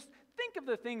mean, just think of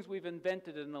the things we've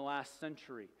invented in the last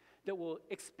century that will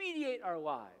expedite our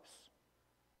lives.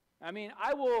 I mean,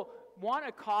 I will want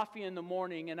a coffee in the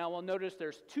morning, and I will notice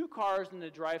there's 2 cars in the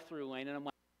drive-through lane, and I'm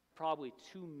like, probably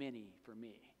too many for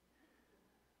me.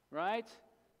 Right?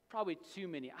 Probably too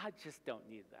many. I just don't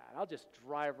need that. I'll just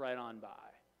drive right on by.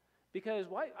 Because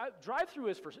drive-through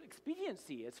is for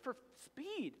expediency. It's for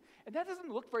speed. And that doesn't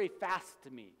look very fast to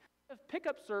me.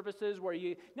 Pickup services where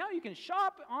you can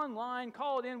shop online,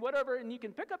 call it in, whatever, and you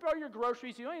can pick up all your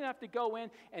groceries. You don't even have to go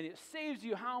in, and it saves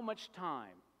you how much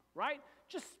time, right?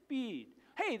 Just speed.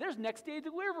 Hey, there's next day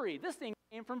delivery. This thing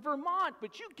came from Vermont,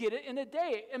 but you get it in a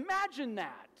day. Imagine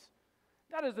that.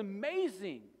 That is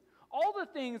amazing. All the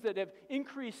things that have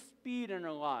increased speed in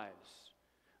our lives.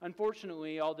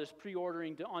 Unfortunately, all this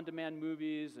pre-ordering on-demand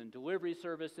movies and delivery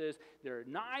services, they're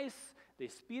nice, they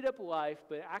speed up life,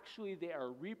 but actually they are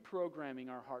reprogramming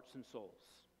our hearts and souls.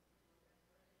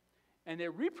 And they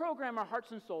reprogram our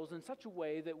hearts and souls in such a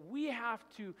way that we have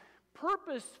to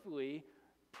purposefully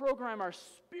program our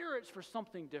spirits for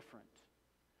something different.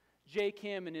 J.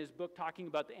 Kim, in his book talking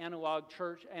about the analog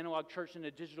church in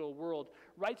a digital world,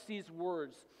 writes these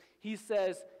words. He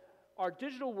says, our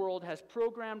digital world has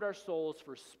programmed our souls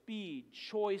for speed,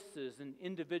 choices, and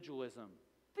individualism.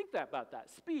 Think about that.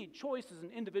 Speed, choices,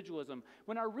 and individualism.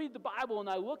 When I read the Bible and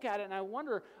I look at it and I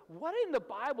wonder, what in the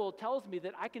Bible tells me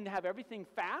that I can have everything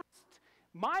fast,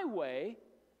 my way,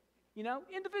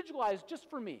 individualized just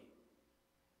for me?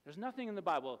 There's nothing in the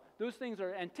Bible. Those things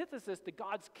are antithesis to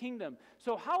God's kingdom.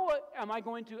 So how am I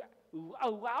going to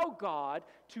allow God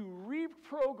to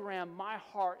reprogram my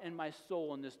heart and my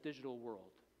soul in this digital world?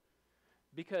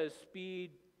 Because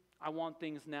speed, I want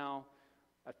things now.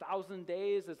 1,000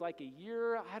 days is like a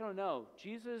year. I don't know.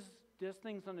 Jesus does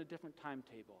things on a different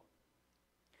timetable.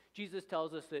 Jesus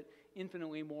tells us that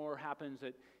infinitely more happens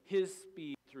at his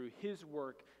speed through his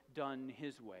work done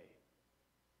his way.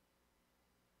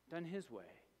 Done his way.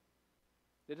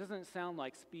 It doesn't sound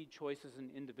like speed, choices, and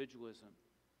individualism.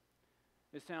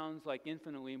 It sounds like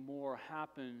infinitely more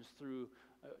happens through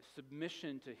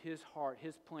submission to his heart,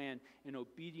 his plan, and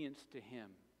obedience to him.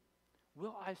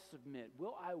 Will I submit?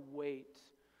 Will I wait?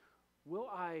 Will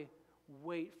I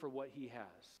wait for what he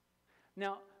has?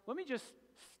 Now, let me just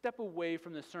step away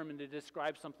from the sermon to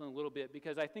describe something a little bit,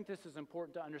 because I think this is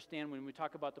important to understand when we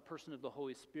talk about the person of the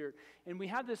Holy Spirit. And we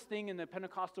have this thing in the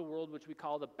Pentecostal world which we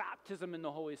call the baptism in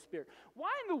the Holy Spirit. Why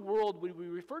in the world would we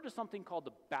refer to something called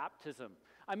the baptism?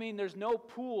 I mean, there's no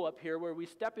pool up here where we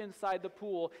step inside the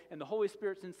pool and the Holy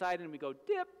Spirit's inside and we go,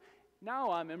 dip,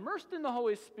 now I'm immersed in the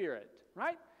Holy Spirit,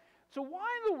 right? So why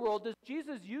in the world does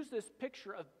Jesus use this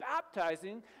picture of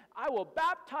baptizing? I will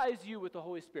baptize you with the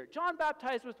Holy Spirit. John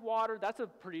baptized with water. That's a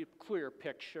pretty clear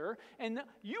picture. And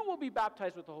you will be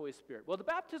baptized with the Holy Spirit. Well, the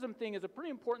baptism thing is a pretty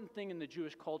important thing in the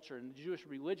Jewish culture, in the Jewish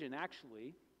religion,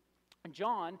 actually. And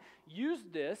John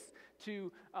used this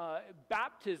to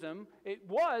baptism. It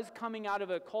was coming out of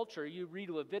a culture. You read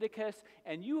Leviticus,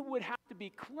 and you would have to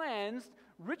be cleansed,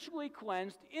 ritually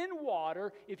cleansed in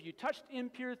water if you touched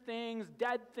impure things,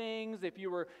 dead things. If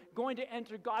you were going to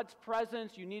enter God's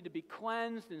presence, you need to be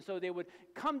cleansed. And so they would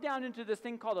come down into this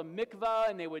thing called a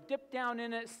mikvah, and they would dip down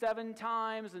in it 7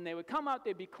 times, and they would come out,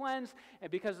 they'd be cleansed.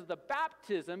 And because of the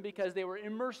baptism, because they were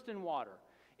immersed in water,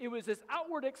 it was this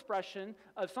outward expression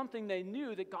of something they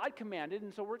knew that God commanded,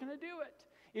 and so we're going to do it.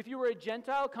 If you were a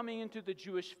Gentile coming into the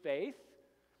Jewish faith,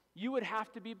 you would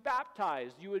have to be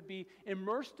baptized. You would be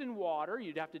immersed in water.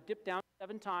 You'd have to dip down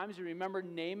 7 times. You remember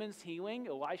Naaman's healing?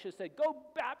 Elisha said, go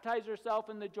baptize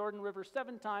yourself in the Jordan River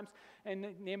 7 times. And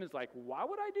Naaman's like, why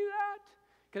would I do that?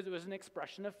 Because it was an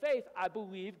expression of faith. I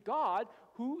believe God,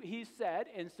 who he said,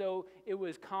 and so it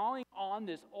was calling on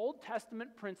this Old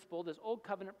Testament principle, this Old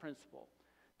Covenant principle,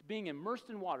 being immersed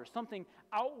in water, something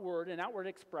outward, an outward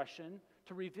expression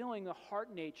to revealing the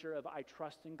heart nature of I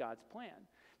trust in God's plan.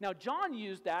 Now, John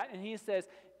used that, and he says,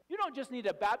 you don't just need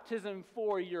a baptism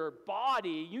for your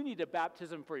body, you need a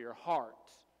baptism for your heart.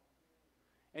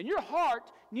 And your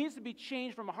heart needs to be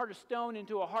changed from a heart of stone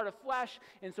into a heart of flesh.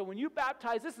 And so when you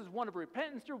baptize, this is one of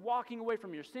repentance. You're walking away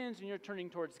from your sins and you're turning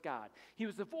towards God. He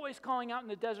was the voice calling out in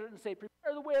the desert and say,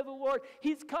 prepare the way of the Lord.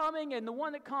 He's coming, and the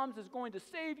one that comes is going to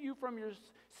save you from your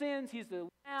sins. He's the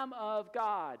Lamb of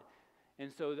God. And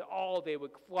so they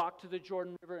would flock to the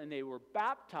Jordan River, and they were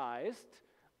baptized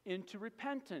into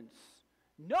repentance,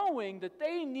 knowing that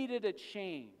they needed a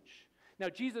change. Now,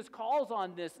 Jesus calls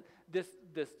on this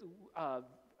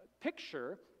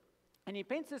picture, and he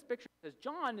paints this picture. He says,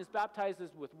 John is baptized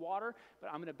with water, but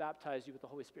I'm going to baptize you with the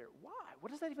Holy Spirit. Why?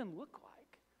 What does that even look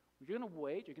like? You're going to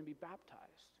wait, you're going to be baptized.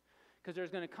 Because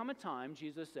there's going to come a time,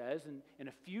 Jesus says, in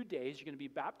a few days, you're going to be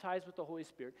baptized with the Holy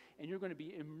Spirit, and you're going to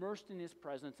be immersed in his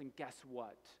presence, and guess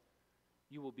what?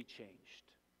 You will be changed.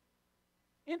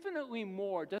 Infinitely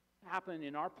more doesn't happen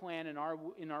in our plan, in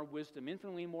our wisdom.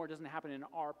 Infinitely more doesn't happen in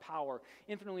our power.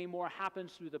 Infinitely more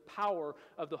happens through the power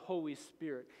of the Holy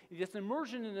Spirit. This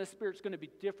immersion in the Spirit is going to be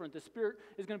different. The Spirit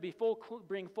is going to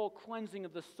bring full cleansing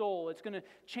of the soul. It's going to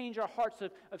change our hearts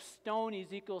of stone,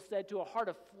 Ezekiel said, to a heart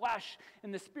of flesh.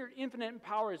 And the Spirit, infinite in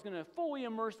power, is going to fully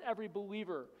immerse every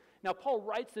believer. Now, Paul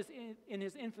writes this in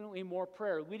his infinitely more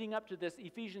prayer, leading up to this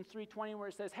Ephesians 3:20, where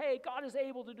it says, hey, God is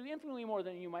able to do infinitely more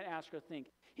than you might ask or think.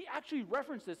 He actually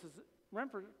references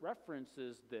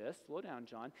this, slow down,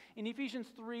 John, in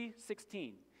Ephesians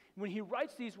 3:16. When he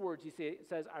writes these words, he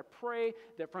says, I pray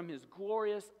that from his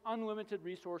glorious, unlimited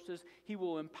resources, he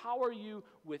will empower you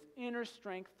with inner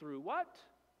strength through what?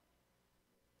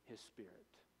 His Spirit.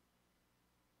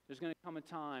 There's going to come a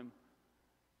time,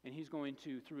 and he's going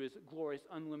to, through his glorious,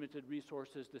 unlimited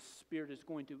resources, the Spirit is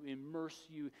going to immerse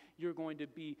you. You're going to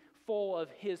be full of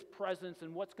his presence,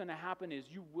 and what's going to happen is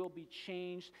you will be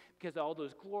changed, because all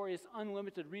those glorious,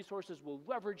 unlimited resources will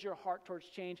leverage your heart towards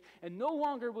change, and no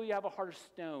longer will you have a heart of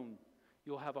stone.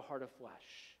 You'll have a heart of flesh.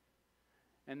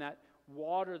 And that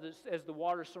water, as the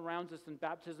water surrounds us in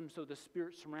baptism, so the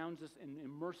Spirit surrounds us and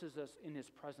immerses us in his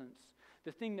presence.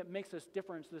 The thing that makes us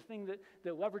different, the thing that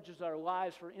leverages our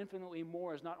lives for infinitely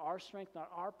more is not our strength, not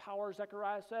our power,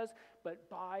 Zechariah says, but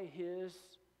by his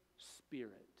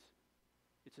Spirit.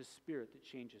 It's his Spirit that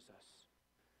changes us.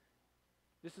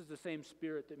 This is the same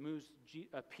Spirit that moves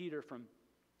Peter from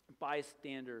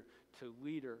bystander to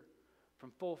leader,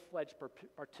 from full-fledged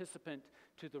participant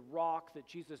to the rock that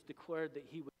Jesus declared that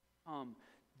he would become.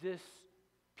 This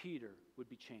Peter would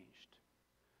be changed.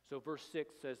 So verse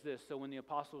 6 says this, so when the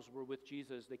apostles were with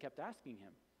Jesus, they kept asking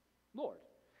him, Lord,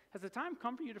 has the time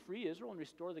come for you to free Israel and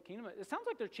restore the kingdom? It sounds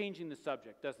like they're changing the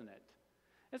subject, doesn't it?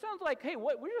 It sounds like, hey,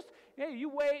 you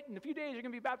wait, in a few days you're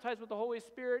going to be baptized with the Holy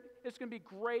Spirit. It's going to be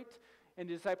great. And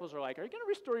the disciples are like, are you going to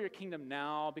restore your kingdom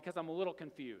now? Because I'm a little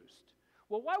confused.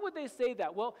 Well, why would they say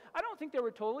that? Well, I don't think they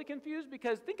were totally confused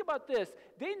because think about this.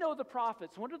 They know the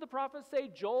prophets. What do the prophets say?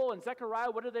 Joel and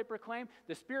Zechariah, what do they proclaim?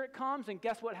 The Spirit comes, and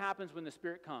guess what happens when the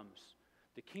Spirit comes?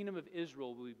 The kingdom of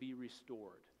Israel will be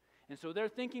restored. And so they're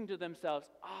thinking to themselves,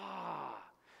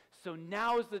 so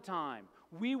now is the time.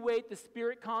 We wait, the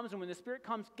Spirit comes, and when the Spirit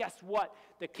comes, guess what?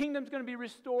 The kingdom's going to be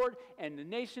restored, and the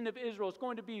nation of Israel is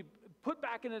going to be put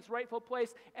back in its rightful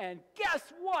place, and guess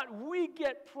what? We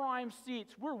get prime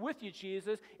seats. We're with you,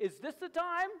 Jesus. Is this the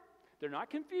time? They're not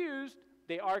confused.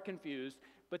 They are confused,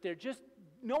 but they're just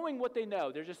knowing what they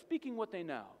know. They're just speaking what they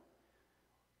know.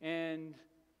 And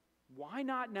why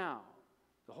not now?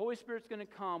 The Holy Spirit's going to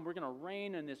come. We're going to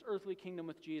reign in this earthly kingdom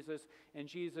with Jesus. And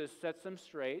Jesus sets them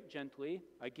straight, gently,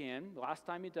 again. The last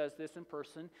time he does this in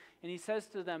person. And he says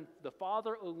to them, the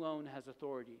Father alone has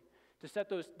authority to set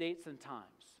those dates and times.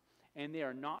 And they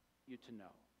are not for you to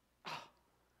know.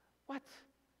 What?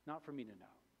 Not for me to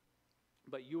know.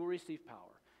 But you will receive power.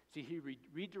 See, he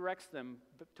redirects them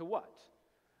to what?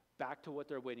 Back to what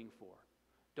they're waiting for.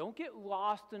 Don't get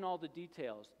lost in all the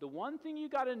details. The one thing you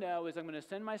got to know is I'm going to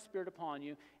send my Spirit upon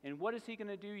you. And what is he going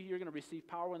to do? You're going to receive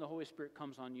power when the Holy Spirit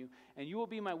comes on you. And you will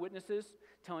be my witnesses,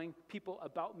 telling people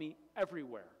about me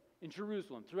everywhere. In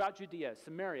Jerusalem, throughout Judea,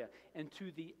 Samaria, and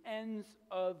to the ends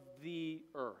of the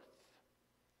earth.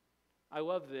 I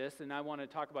love this, and I want to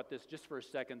talk about this just for a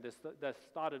second, this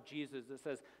thought of Jesus that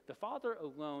says, the Father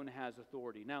alone has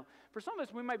authority. Now, for some of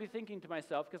us, we might be thinking to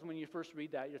myself, because when you first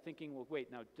read that, you're thinking, well, wait,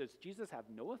 now, does Jesus have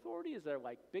no authority? Is there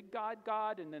like big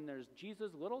God, and then there's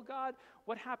Jesus, little God?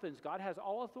 What happens? God has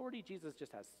all authority, Jesus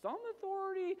just has some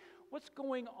authority? What's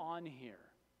going on here?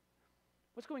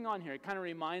 What's going on here? It kind of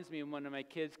reminds me of when my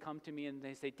kids come to me and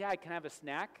they say, Dad, can I have a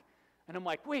snack? And I'm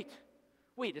like, wait,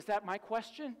 is that my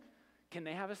question? Can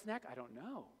they have a snack? I don't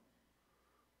know.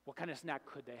 What kind of snack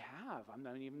could they have? I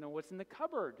don't even know what's in the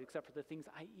cupboard except for the things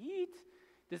I eat.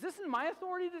 Is this in my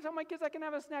authority to tell my kids I can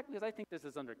have a snack? Because I think this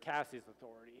is under Cassie's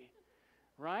authority,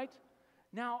 right?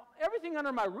 Now, everything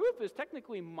under my roof is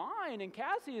technically mine and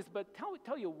Cassie's, but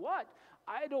tell you what,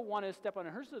 I don't want to step on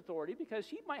her authority because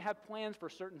she might have plans for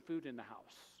certain food in the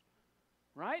house,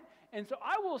 right? And so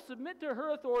I will submit to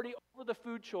her authority over the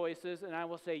food choices, and I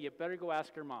will say, you better go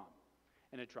ask your mom.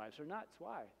 And it drives her nuts.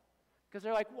 Why? Because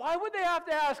they're like, why would they have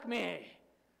to ask me?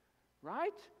 Right?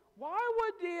 Why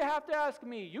would they have to ask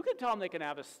me? You can tell them they can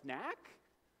have a snack,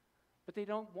 but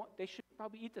they should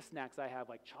probably eat the snacks I have,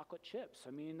 like chocolate chips.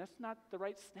 I mean, that's not the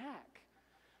right snack.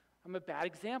 I'm a bad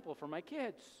example for my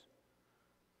kids.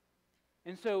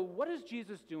 And so what is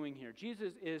Jesus doing here?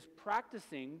 Jesus is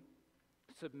practicing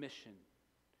submission.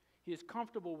 He is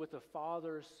comfortable with the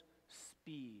Father's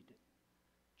speed,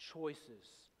 choices,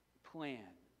 plan.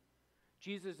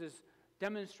 Jesus is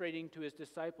demonstrating to his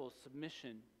disciples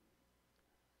submission.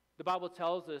 The Bible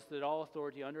tells us that all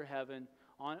authority under heaven,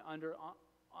 on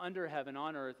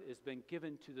earth, has been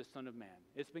given to the Son of Man.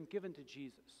 It's been given to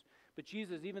Jesus. But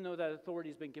Jesus, even though that authority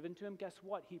has been given to him, guess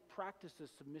what? He practices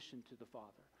submission to the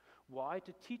Father. Why?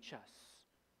 To teach us.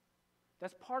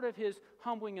 That's part of his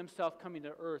humbling himself coming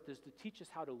to earth, is to teach us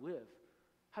how to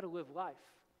live life.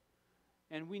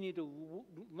 And we need to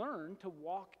learn to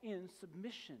walk in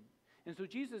submission. And so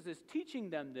Jesus is teaching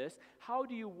them this. How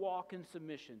do you walk in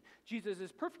submission? Jesus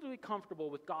is perfectly comfortable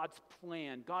with God's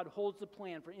plan. God holds the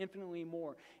plan for infinitely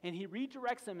more. And he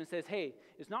redirects them and says, hey,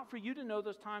 it's not for you to know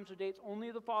those times or dates.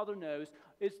 Only the Father knows.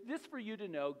 It's this for you to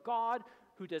know. God,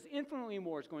 who does infinitely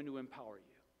more, is going to empower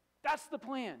you. That's the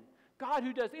plan. God,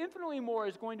 who does infinitely more,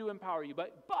 is going to empower you.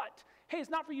 But hey, it's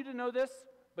not for you to know this.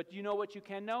 But you know what you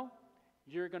can know?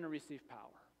 You're going to receive power.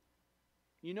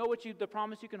 You know what the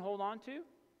promise you can hold on to?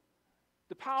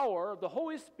 The power of the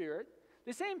Holy Spirit,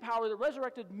 the same power that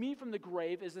resurrected me from the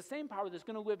grave, is the same power that's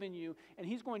going to live in you, and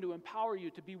he's going to empower you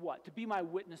to be what? To be my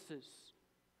witnesses.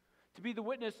 To be the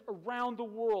witness around the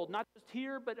world, not just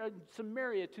here, but in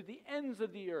Samaria, to the ends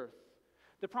of the earth.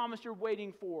 The promise you're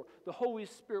waiting for, the Holy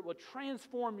Spirit will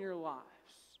transform your lives.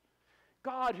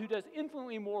 God, who does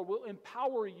infinitely more, will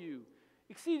empower you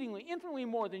exceedingly, infinitely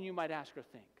more than you might ask or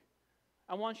think.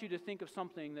 I want you to think of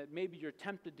something that maybe you're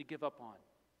tempted to give up on.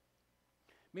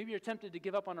 Maybe you're tempted to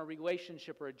give up on a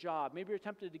relationship or a job. Maybe you're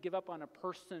tempted to give up on a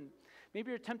person. Maybe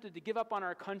you're tempted to give up on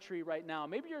our country right now.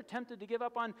 Maybe you're tempted to give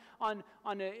up on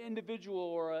an individual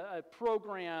or a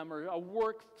program or a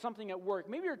work, something at work.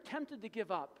 Maybe you're tempted to give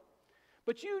up.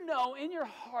 But you know in your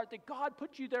heart that God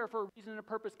put you there for a reason and a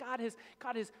purpose. God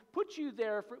has put you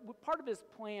there for part of his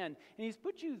plan. And he's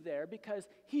put you there because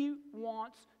he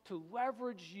wants to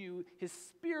leverage you, his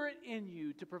Spirit in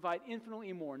you, to provide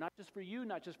infinitely more. Not just for you,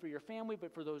 not just for your family,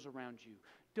 but for those around you.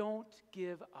 Don't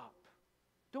give up.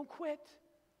 Don't quit.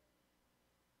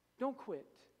 Don't quit.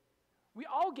 We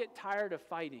all get tired of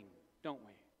fighting, don't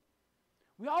we?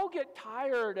 We all get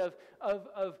tired of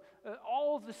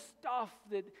all the stuff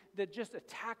that just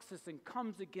attacks us and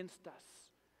comes against us.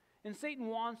 And Satan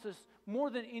wants us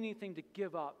more than anything to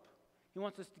give up. He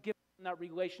wants us to give up on that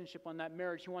relationship, on that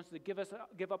marriage. He wants to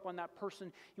give up on that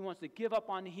person. He wants to give up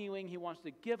on healing. He wants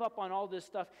to give up on all this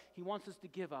stuff. He wants us to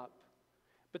give up.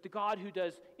 But the God who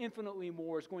does infinitely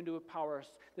more is going to empower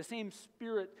us. The same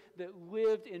Spirit that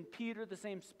lived in Peter, the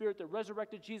same Spirit that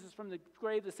resurrected Jesus from the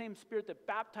grave, the same Spirit that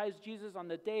baptized Jesus on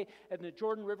the day at the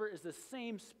Jordan River is the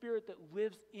same Spirit that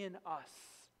lives in us.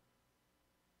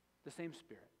 The same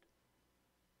Spirit.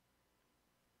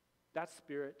 That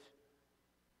Spirit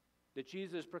that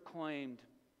Jesus proclaimed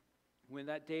when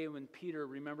that day when Peter,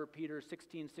 remember Peter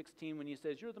 16:16, when he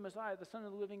says, "You're the Messiah, the Son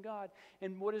of the living God."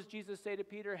 And what does Jesus say to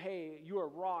Peter? "Hey, you're a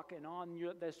rock, and on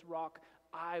this rock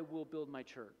I will build my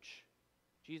church."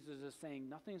 Jesus is saying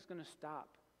nothing's going to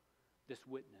stop this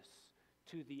witness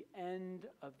to the end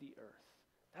of the earth.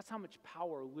 That's how much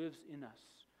power lives in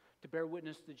us to bear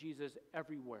witness to Jesus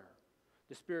everywhere.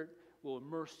 The Spirit will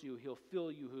immerse you, He'll fill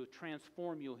you, He'll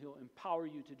transform you, He'll empower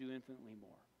you to do infinitely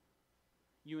more.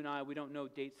 You and I, we don't know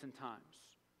dates and times.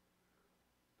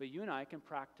 But you and I can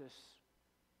practice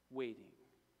waiting.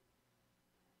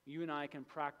 You and I can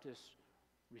practice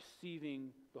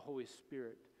receiving the Holy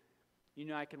Spirit. You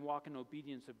and I can walk in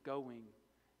obedience of going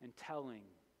and telling.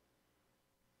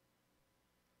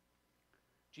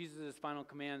 Jesus' final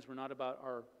commands were not about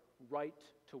our right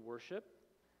to worship.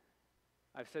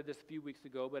 I've said this a few weeks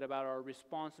ago, but about our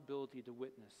responsibility to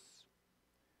witness.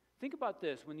 Think about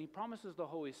this. When He promises the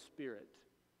Holy Spirit,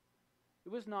 it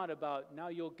was not about, now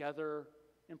you'll gather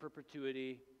in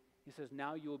perpetuity. He says,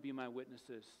 now you will be my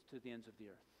witnesses to the ends of the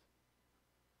earth.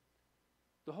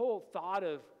 The whole thought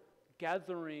of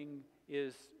gathering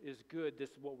is good. This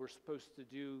is what we're supposed to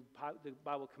do. The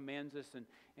Bible commands us,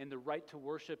 and the right to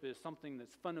worship is something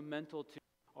that's fundamental to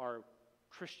our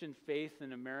Christian faith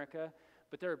in America.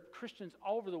 But there are Christians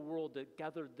all over the world that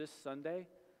gathered this Sunday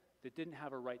that didn't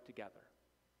have a right to gather.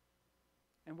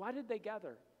 And why did they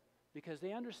gather? Because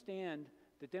they understand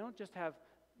that they don't just have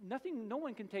nothing, no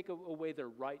one can take away their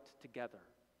right to gather.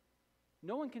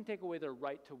 No one can take away their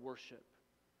right to worship.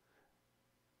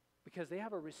 Because they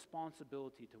have a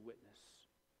responsibility to witness.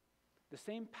 The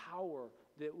same power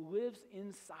that lives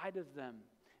inside of them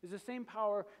is the same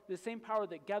power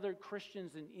that gathered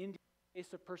Christians in India in the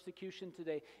face of persecution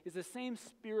today, is the same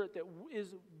Spirit that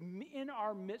is in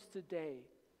our midst today.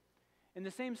 And the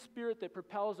same Spirit that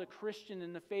propels a Christian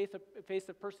in the face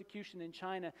of persecution in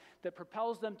China, that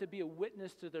propels them to be a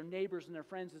witness to their neighbors and their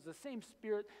friends, is the same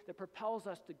Spirit that propels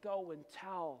us to go and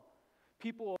tell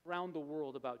people around the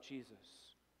world about Jesus.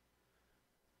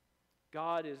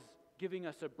 God is giving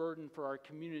us a burden for our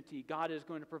community. God is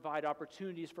going to provide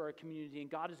opportunities for our community, and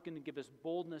God is going to give us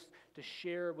boldness to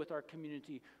share with our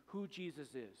community who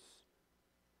Jesus is.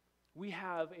 We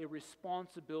have a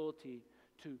responsibility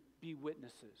to be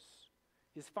witnesses.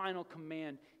 His final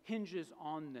command hinges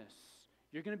on this.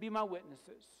 You're going to be my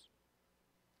witnesses.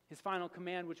 His final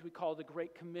command, which we call the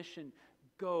Great Commission,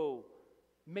 go,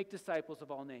 make disciples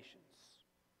of all nations,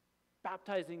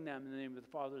 baptizing them in the name of the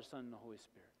Father, the Son, and the Holy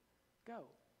Spirit. Go.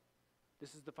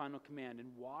 This is the final command.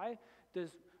 And why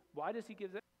does He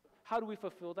give that? How do we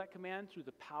fulfill that command? Through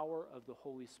the power of the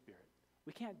Holy Spirit.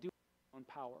 We can't do it in our own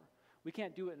power. We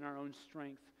can't do it in our own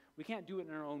strength. We can't do it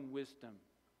in our own wisdom.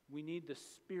 We need the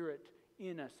Spirit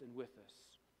in us and with us.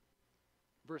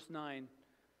 Verse 9,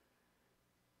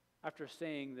 after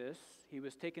saying this, He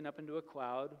was taken up into a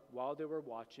cloud while they were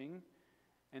watching,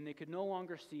 and they could no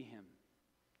longer see Him.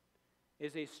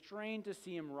 As they strained to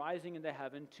see Him rising into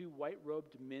heaven, two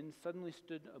white-robed men suddenly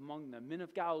stood among them. Men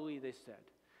of Galilee, they said.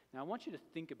 Now I want you to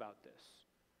think about this.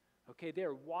 Okay, they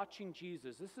are watching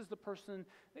Jesus. This is the person,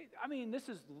 this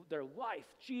is their life.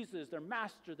 Jesus, their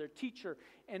master, their teacher.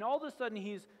 And all of a sudden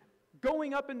He's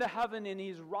going up into heaven and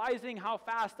He's rising. How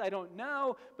fast, I don't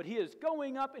know. But He is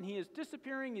going up and He is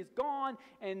disappearing. He's gone.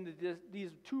 And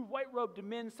these two white-robed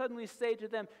men suddenly say to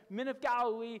them, "Men of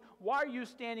Galilee, why are you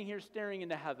standing here staring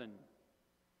into heaven?"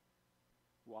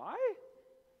 Why?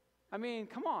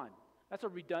 Come on. That's a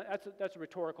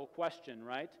rhetorical question,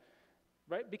 right?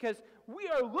 Right? Because we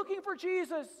are looking for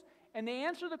Jesus. And they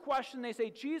answer the question, they say,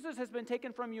 Jesus has been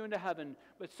taken from you into heaven,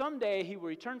 but someday He will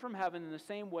return from heaven in the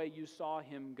same way you saw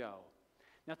Him go.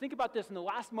 Now think about this. In the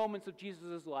last moments of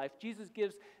Jesus' life, Jesus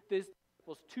gives His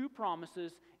disciples two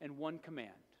promises and one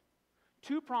command.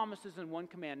 Two promises and one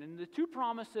command. And the two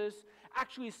promises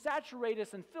actually saturate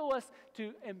us and fill us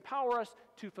to empower us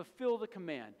to fulfill the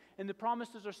command. And the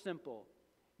promises are simple.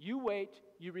 You wait,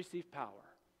 you receive power.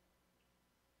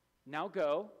 Now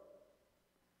go.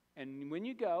 And when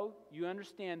you go, you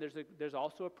understand there's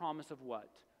also a promise of what?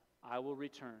 I will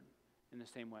return in the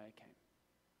same way I came.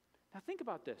 Now think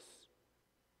about this.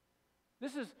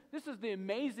 This is the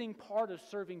amazing part of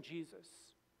serving Jesus.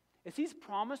 Is he's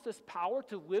promised us power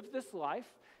to live this life,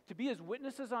 to be his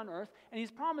witnesses on earth, and he's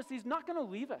promised he's not going to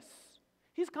leave us.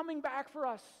 He's coming back for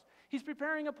us. He's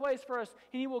preparing a place for us,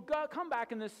 and he will come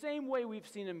back in the same way we've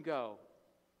seen him go.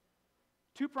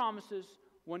 2 promises,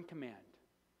 1 command.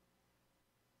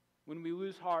 When we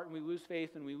lose heart and we lose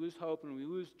faith and we lose hope and we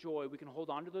lose joy, we can hold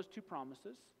on to those 2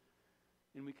 promises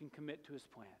and we can commit to his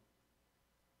plan.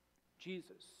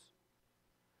 Jesus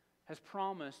has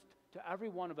promised to every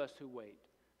one of us who wait,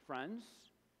 friends,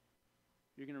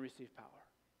 you're going to receive power.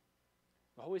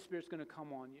 The Holy Spirit's going to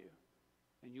come on you,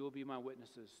 and you will be my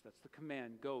witnesses. That's the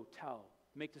command. Go, tell,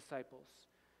 make disciples.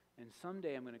 And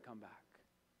someday I'm going to come back.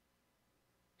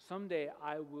 Someday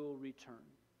I will return.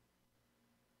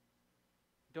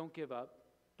 Don't give up.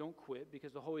 Don't quit,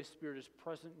 because the Holy Spirit is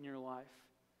present in your life.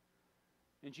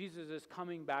 And Jesus is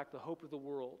coming back, the hope of the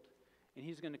world. And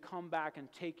he's going to come back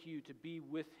and take you to be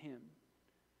with him.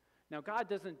 Now, God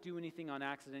doesn't do anything on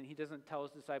accident. He doesn't tell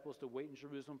his disciples to wait in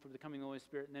Jerusalem for the coming of the Holy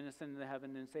Spirit and then ascend into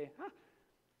heaven and say,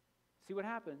 see what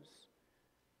happens.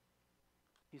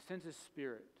 He sends his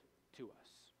Spirit to us.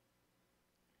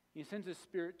 He sends his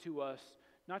Spirit to us,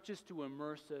 not just to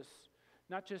immerse us,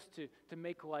 not just to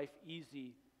make life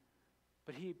easy,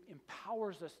 but he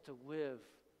empowers us to live.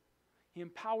 He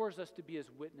empowers us to be his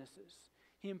witnesses.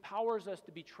 He empowers us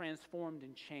to be transformed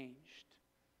and changed.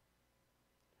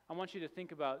 I want you to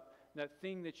think about that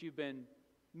thing that you've been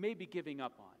maybe giving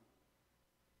up on.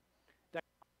 That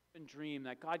God-given dream,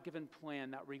 that God-given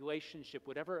plan, that relationship,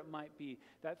 whatever it might be,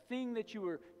 that thing that you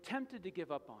were tempted to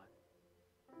give up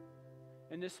on.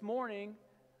 And this morning,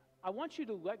 I want you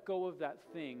to let go of that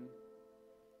thing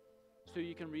so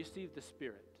you can receive the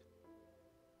Spirit.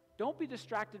 Don't be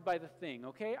distracted by the thing,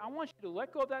 okay? I want you to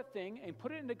let go of that thing and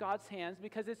put it into God's hands,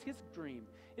 because it's his dream.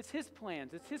 It's his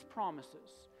plans. It's his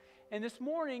promises. And this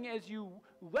morning, as you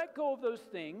let go of those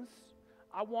things,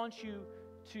 I want you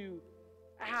to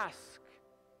ask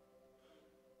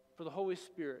for the Holy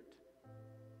Spirit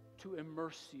to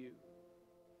immerse you.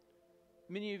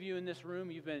 Many of you in this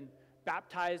room, you've been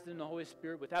baptized in the Holy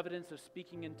Spirit with evidence of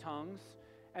speaking in tongues,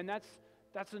 and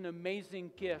that's an amazing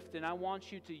gift, and I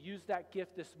want you to use that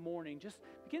gift this morning. Just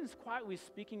begin quietly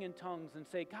speaking in tongues and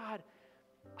say, God,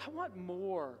 I want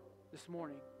more this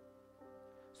morning.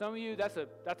 Some of you, that's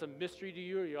a mystery to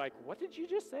you. You're like, what did you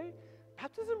just say?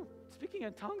 Baptism, speaking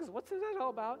in tongues, what's that all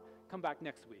about? Come back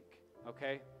next week,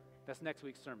 okay? That's next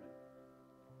week's sermon,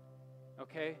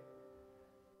 okay?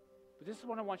 But this is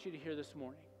what I want you to hear this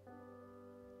morning.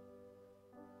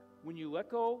 When you let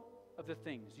go of the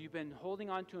things, you've been holding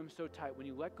on to him so tight, when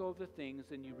you let go of the things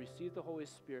and you receive the Holy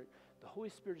Spirit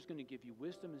is going to give you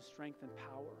wisdom and strength and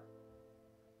power.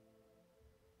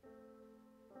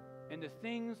 And the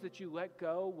things that you let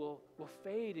go will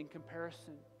fade in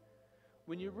comparison.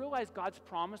 When you realize God's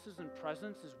promises and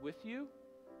presence is with you,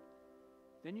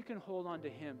 then you can hold on to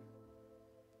him.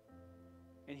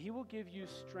 And he will give you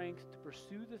strength to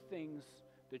pursue the things,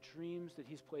 the dreams that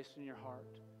he's placed in your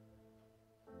heart,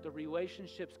 the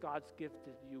relationships God's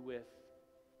gifted you with.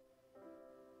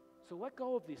 So let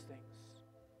go of these things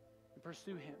and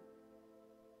pursue him.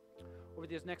 Over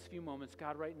these next few moments,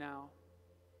 God, right now,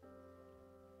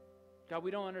 God,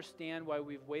 we don't understand why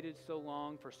we've waited so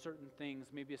long for certain things,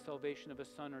 maybe a salvation of a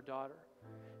son or daughter,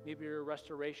 maybe a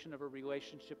restoration of a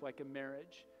relationship like a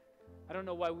marriage. I don't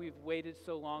know why we've waited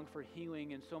so long for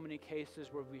healing in so many cases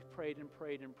where we've prayed and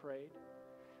prayed and prayed.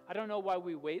 I don't know why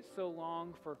we wait so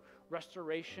long for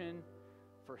restoration,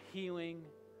 for healing,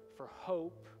 for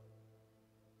hope.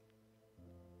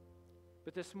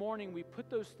 But this morning, we put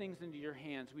those things into your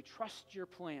hands. We trust your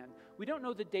plan. We don't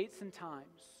know the dates and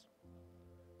times,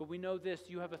 but we know this: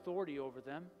 you have authority over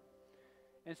them.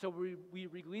 And so we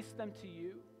release them to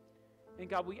you. And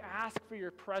God, we ask for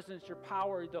your presence, your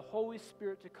power, the Holy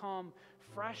Spirit to come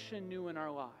fresh and new in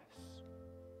our lives.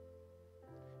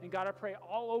 And God, I pray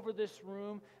all over this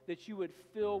room that you would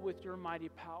fill with your mighty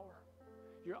power.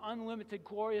 Your unlimited,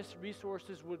 glorious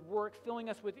resources would work, filling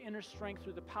us with inner strength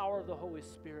through the power of the Holy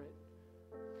Spirit.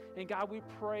 And God, we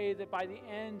pray that by the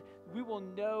end, we will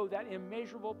know that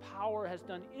immeasurable power has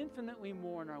done infinitely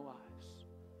more in our lives.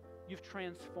 You've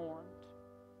transformed.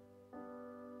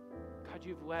 God,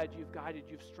 you've led, you've guided,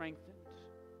 you've strengthened.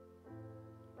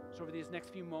 So over these next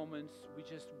few moments, we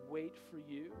just wait for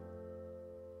you.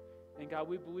 And God,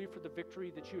 we believe for the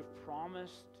victory that you have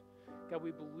promised. God,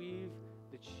 we believe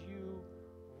that you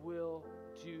will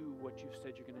do what you've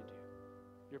said you're going to do.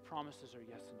 Your promises are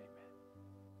yes and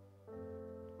amen.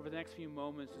 Over the next few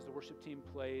moments as the worship team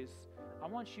plays, I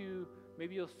want you,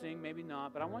 maybe you'll sing, maybe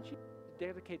not, but I want you to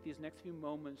dedicate these next few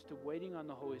moments to waiting on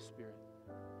the Holy Spirit,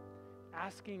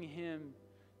 asking Him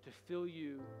to fill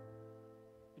you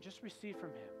and just receive from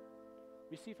Him.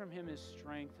 Receive from Him His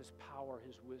strength, His power,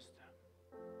 His wisdom.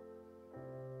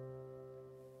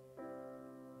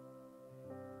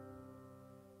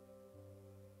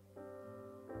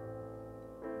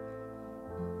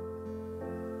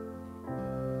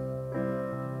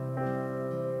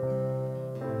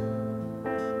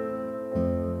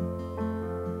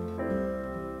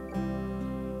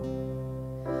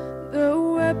 The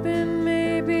weapon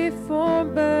may be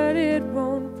formed, but it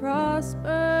won't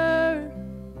prosper.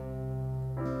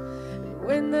 And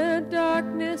when the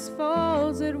darkness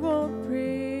falls, it won't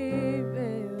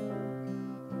prevail.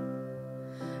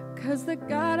 'Cause the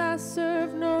God I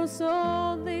serve knows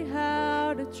only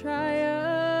how to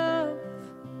triumph.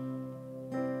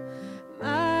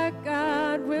 My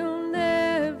God will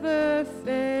never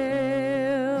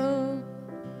fail.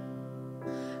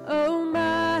 Oh,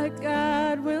 my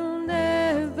God will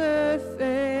never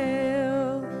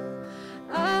fail.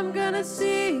 I'm gonna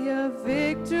see a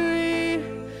victory.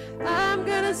 I'm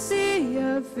gonna see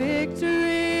a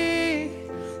victory.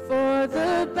 For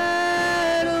the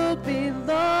battle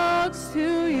belongs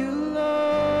to you,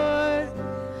 Lord.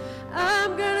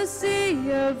 I'm gonna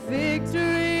see a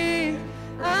victory.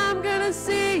 I'm gonna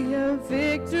see a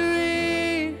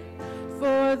victory.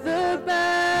 For the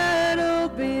battle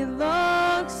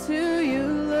belongs to you,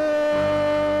 Lord.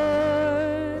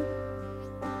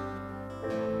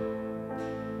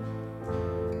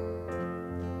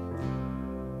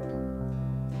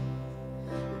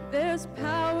 There's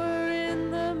power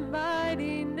in the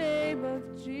mighty name of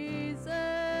Jesus.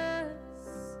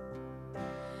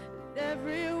 And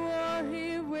every war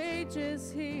He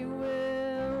wages, He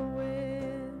will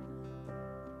win.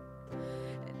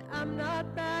 And I'm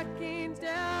not backing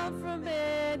down from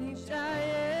any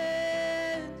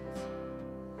giant.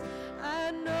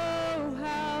 I know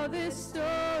how this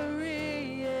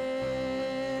story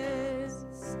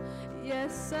ends.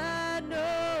 Yes, I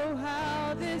know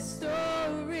how this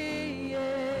story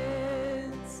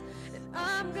ends. And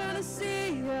I'm gonna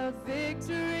see a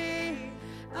victory.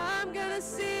 I'm gonna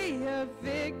see a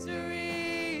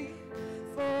victory.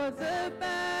 For the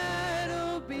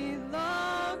battle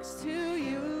belongs to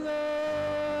you,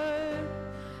 Lord.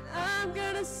 I'm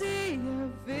gonna see a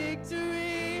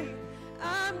victory.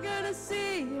 I'm gonna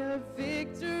see a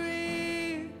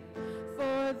victory.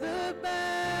 For the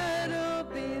battle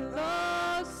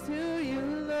belongs to you,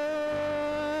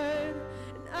 Lord.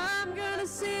 And I'm gonna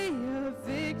see a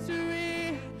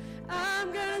victory.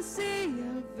 I'm gonna see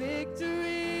a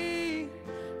victory.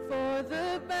 For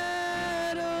the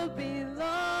battle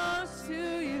belongs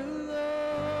to you,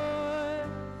 Lord.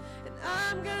 And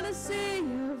I'm gonna see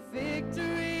a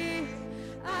victory.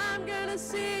 I'm gonna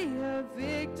see a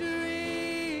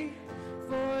victory.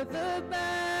 For the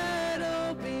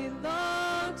battle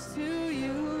belongs to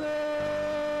you, Lord.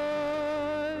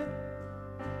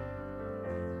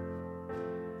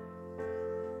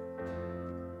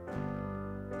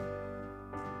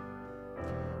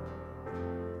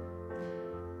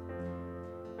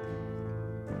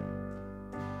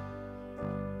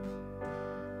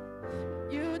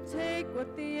 You take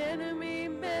what the enemy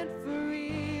meant for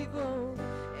evil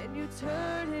and you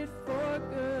turn it for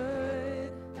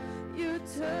good. You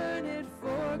turn it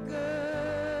for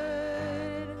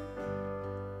good.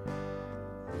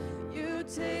 You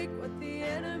take what the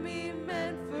enemy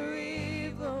meant for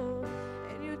evil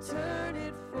and you turn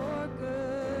it for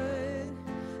good.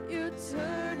 You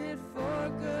turn it for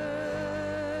good.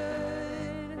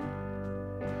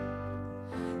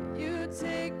 You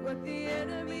take what the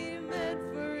enemy meant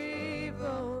for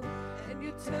evil and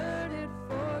you turn it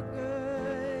for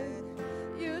good.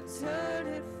 You turn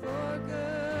it for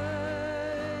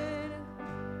good.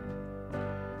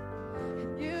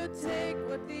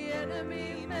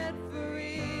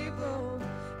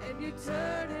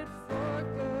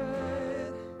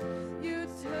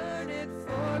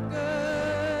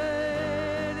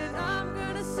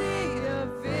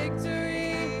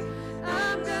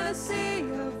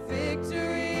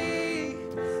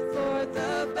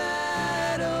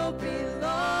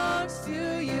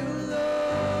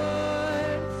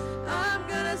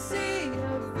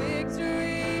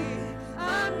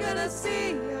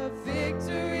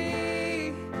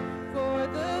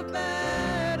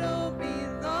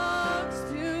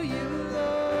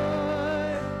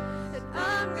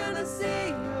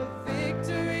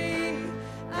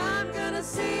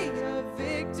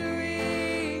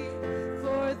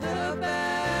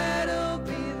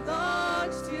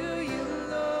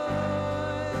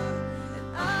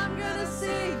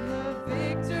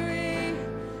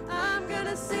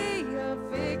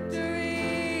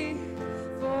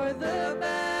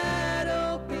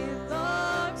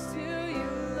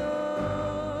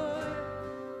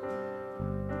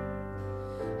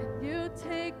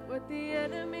 what the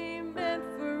enemy meant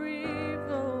for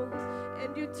evil,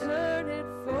 and you turn it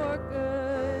for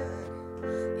good.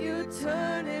 You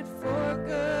turn it for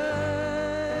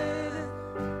good.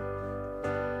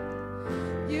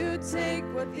 You take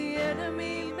what the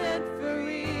enemy meant for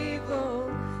evil,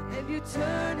 and you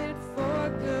turn it for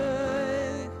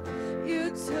good. You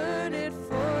turn it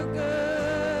for good.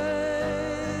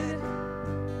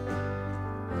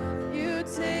 You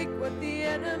take what the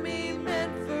enemy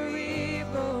meant for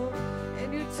evil,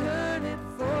 and you turn it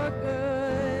for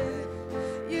good.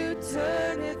 You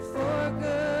turn it for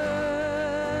good.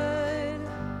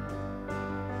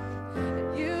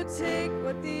 You take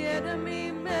what the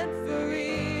enemy meant for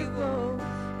evil,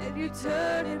 and you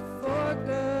turn it for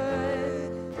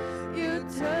good. You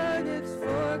turn it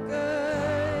for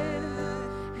good.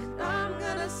 And I'm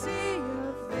gonna see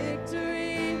a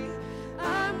victory.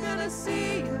 I'm gonna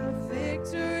see a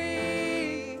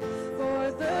victory.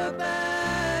 For the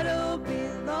battle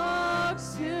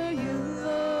belongs to you,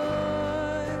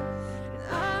 Lord. And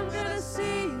I'm gonna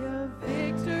see a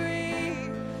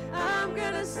victory. I'm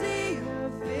gonna see a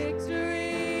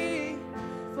victory.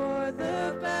 For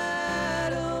the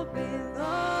battle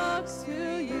belongs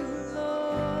to you,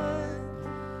 Lord.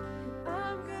 And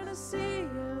I'm gonna see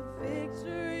a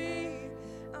victory.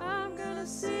 I'm gonna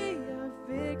see a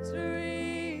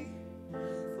victory.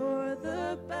 For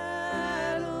the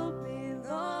battle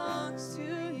belongs to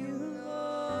you,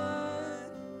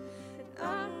 Lord. And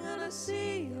I'm gonna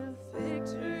see a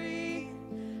victory.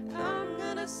 I'm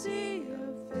gonna see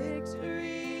a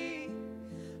victory.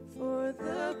 For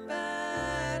the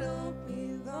battle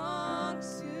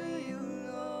belongs to you,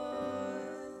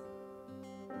 Lord.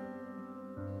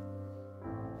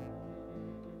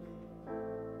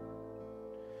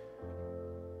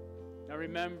 Now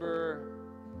remember,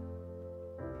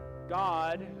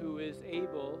 God, who is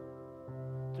able,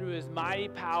 through his mighty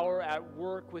power at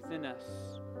work within us,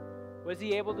 what is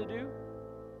he able to do?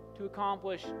 To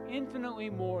accomplish infinitely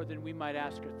more than we might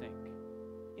ask or think.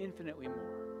 Infinitely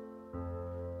more.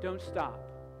 Don't stop.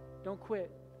 Don't quit.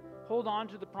 Hold on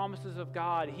to the promises of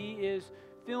God. He is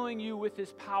filling you with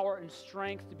his power and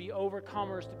strength to be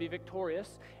overcomers, to be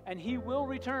victorious, and he will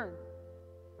return.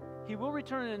 He will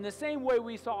return in the same way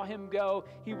we saw him go.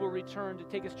 He will return to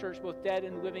take his church, both dead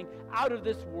and living, out of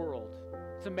this world.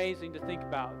 It's amazing to think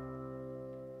about.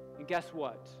 And guess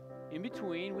what? In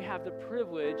between, we have the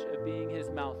privilege of being his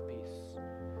mouthpiece,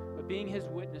 of being his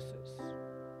witnesses,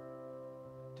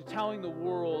 to telling the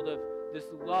world of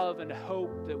this love and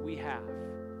hope that we have.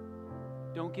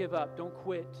 Don't give up. Don't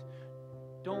quit.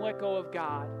 Don't let go of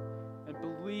God, and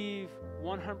believe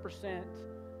 100%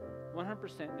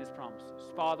 in his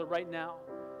promises. Father, right now,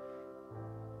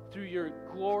 through your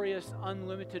glorious,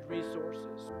 unlimited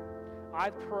resources, I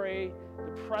pray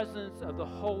the presence of the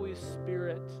Holy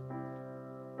Spirit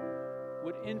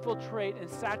would infiltrate and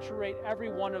saturate every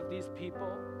one of these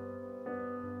people.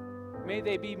 May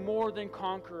they be more than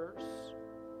conquerors.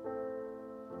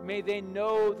 May they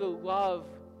know the love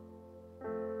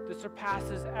that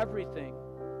surpasses everything.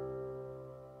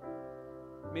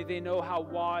 May they know how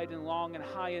wide and long and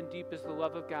high and deep is the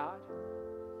love of God.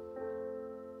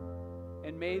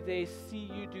 And may they see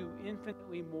you do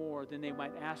infinitely more than they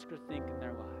might ask or think in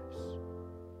their lives.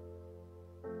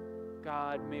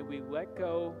 God, may we let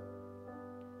go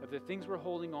of the things we're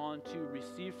holding on to,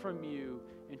 receive from you,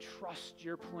 and trust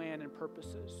your plan and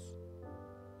purposes.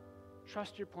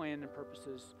 Trust your plan and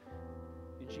purposes.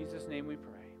 In Jesus' name we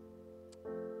pray.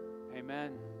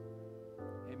 Amen.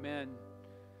 Amen.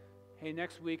 Hey,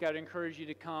 next week I'd encourage you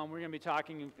to come. We're going to be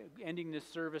talking, ending this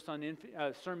service on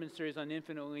sermon series on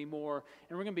infinitely more,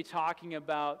 and we're going to be talking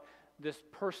about this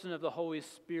person of the Holy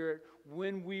Spirit.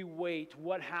 When we wait,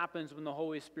 what happens when the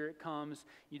Holy Spirit comes?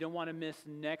 You don't want to miss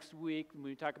next week when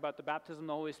we talk about the baptism of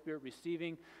the Holy Spirit,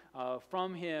 receiving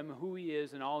from him who he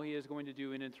is and all he is going to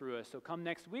do in and through us. So come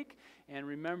next week, and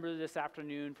remember this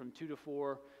afternoon from 2 to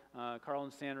 4, Carl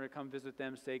and Sandra, come visit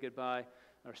them, say goodbye,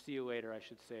 or see you later, I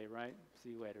should say, right? See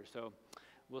you later. So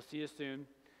we'll see you soon,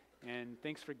 and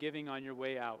thanks for giving on your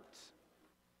way out.